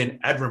filled in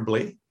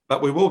admirably.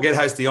 But we will get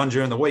Hosty on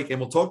during the week,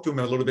 and we'll talk to him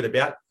a little bit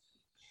about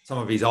some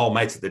of his old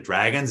mates at the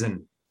Dragons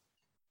and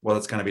what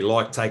it's going to be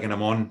like taking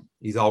them on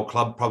his old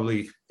club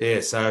probably.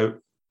 So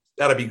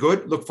that'll be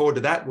good. Look forward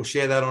to that. We'll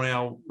share that on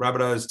our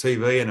Rabbitohs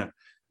TV, and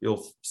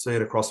you'll see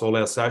it across all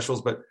our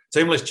socials. But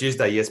Team List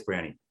Tuesday, yes,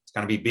 Brownie. It's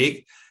going to be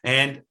big.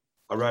 And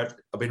I've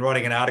been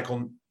writing an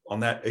article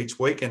on that each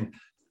week, and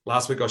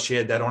last week I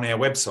shared that on our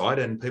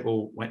website, and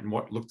people went and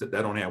looked at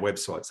that on our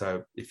website.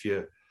 So if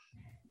you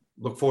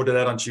look forward to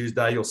that on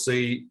Tuesday, you'll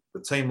see the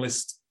team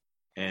list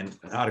and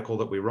an article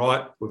that we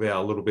write with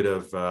our little bit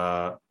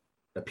of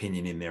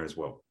opinion in there as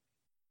well.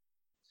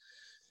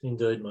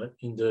 Indeed, mate.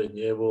 Indeed.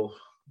 Yeah, well,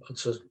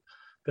 it's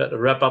about to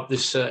wrap up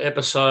this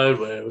episode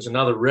where it was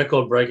another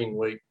record-breaking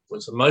week. It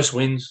was the most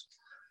wins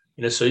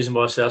in a season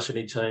by a South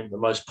Sydney team, the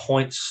most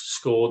points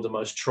scored, the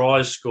most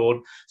tries scored.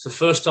 It's the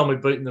first time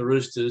we've beaten the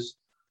Roosters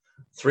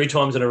 3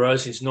 times in a row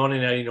since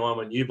 1989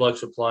 when you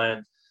blokes were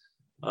playing.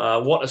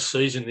 What a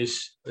season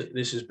this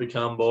has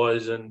become,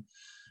 boys, and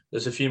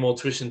there's a few more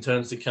twists and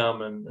turns to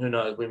come, and who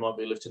knows, we might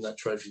be lifting that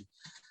trophy.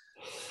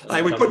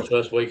 Hey, we put the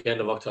first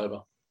weekend of October.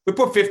 We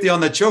put 50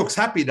 on the Chooks.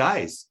 Happy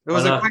days. It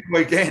was a great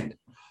weekend.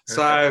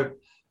 So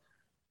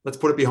let's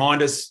put it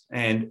behind us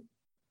and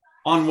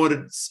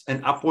onwards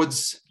and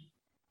upwards,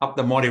 up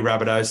the mighty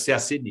Rabbitohs.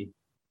 South Sydney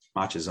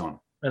marches on.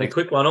 And a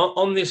quick one.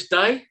 On this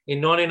day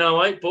in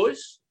 1908,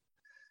 boys,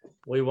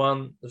 we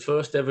won the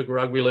first ever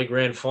rugby league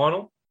grand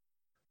final.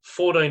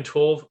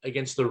 14-12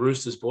 against the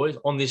Roosters, boys,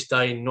 on this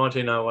day in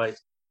 1908.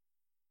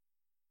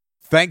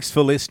 Thanks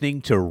for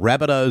listening to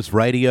Rabbitohs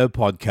Radio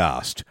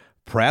Podcast,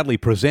 proudly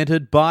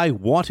presented by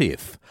What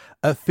If,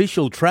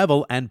 official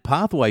travel and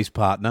pathways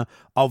partner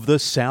of the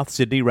South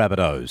Sydney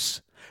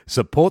Rabbitohs.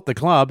 Support the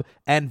club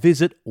and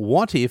visit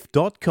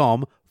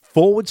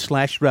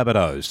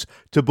whatif.com/Rabbitohs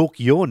to book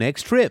your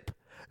next trip.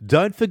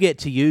 Don't forget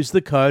to use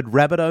the code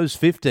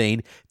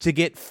Rabbitohs15 to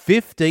get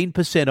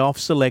 15% off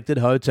selected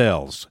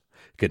hotels.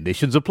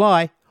 Conditions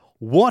apply.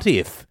 What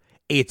If?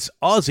 It's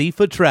Aussie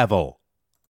for travel.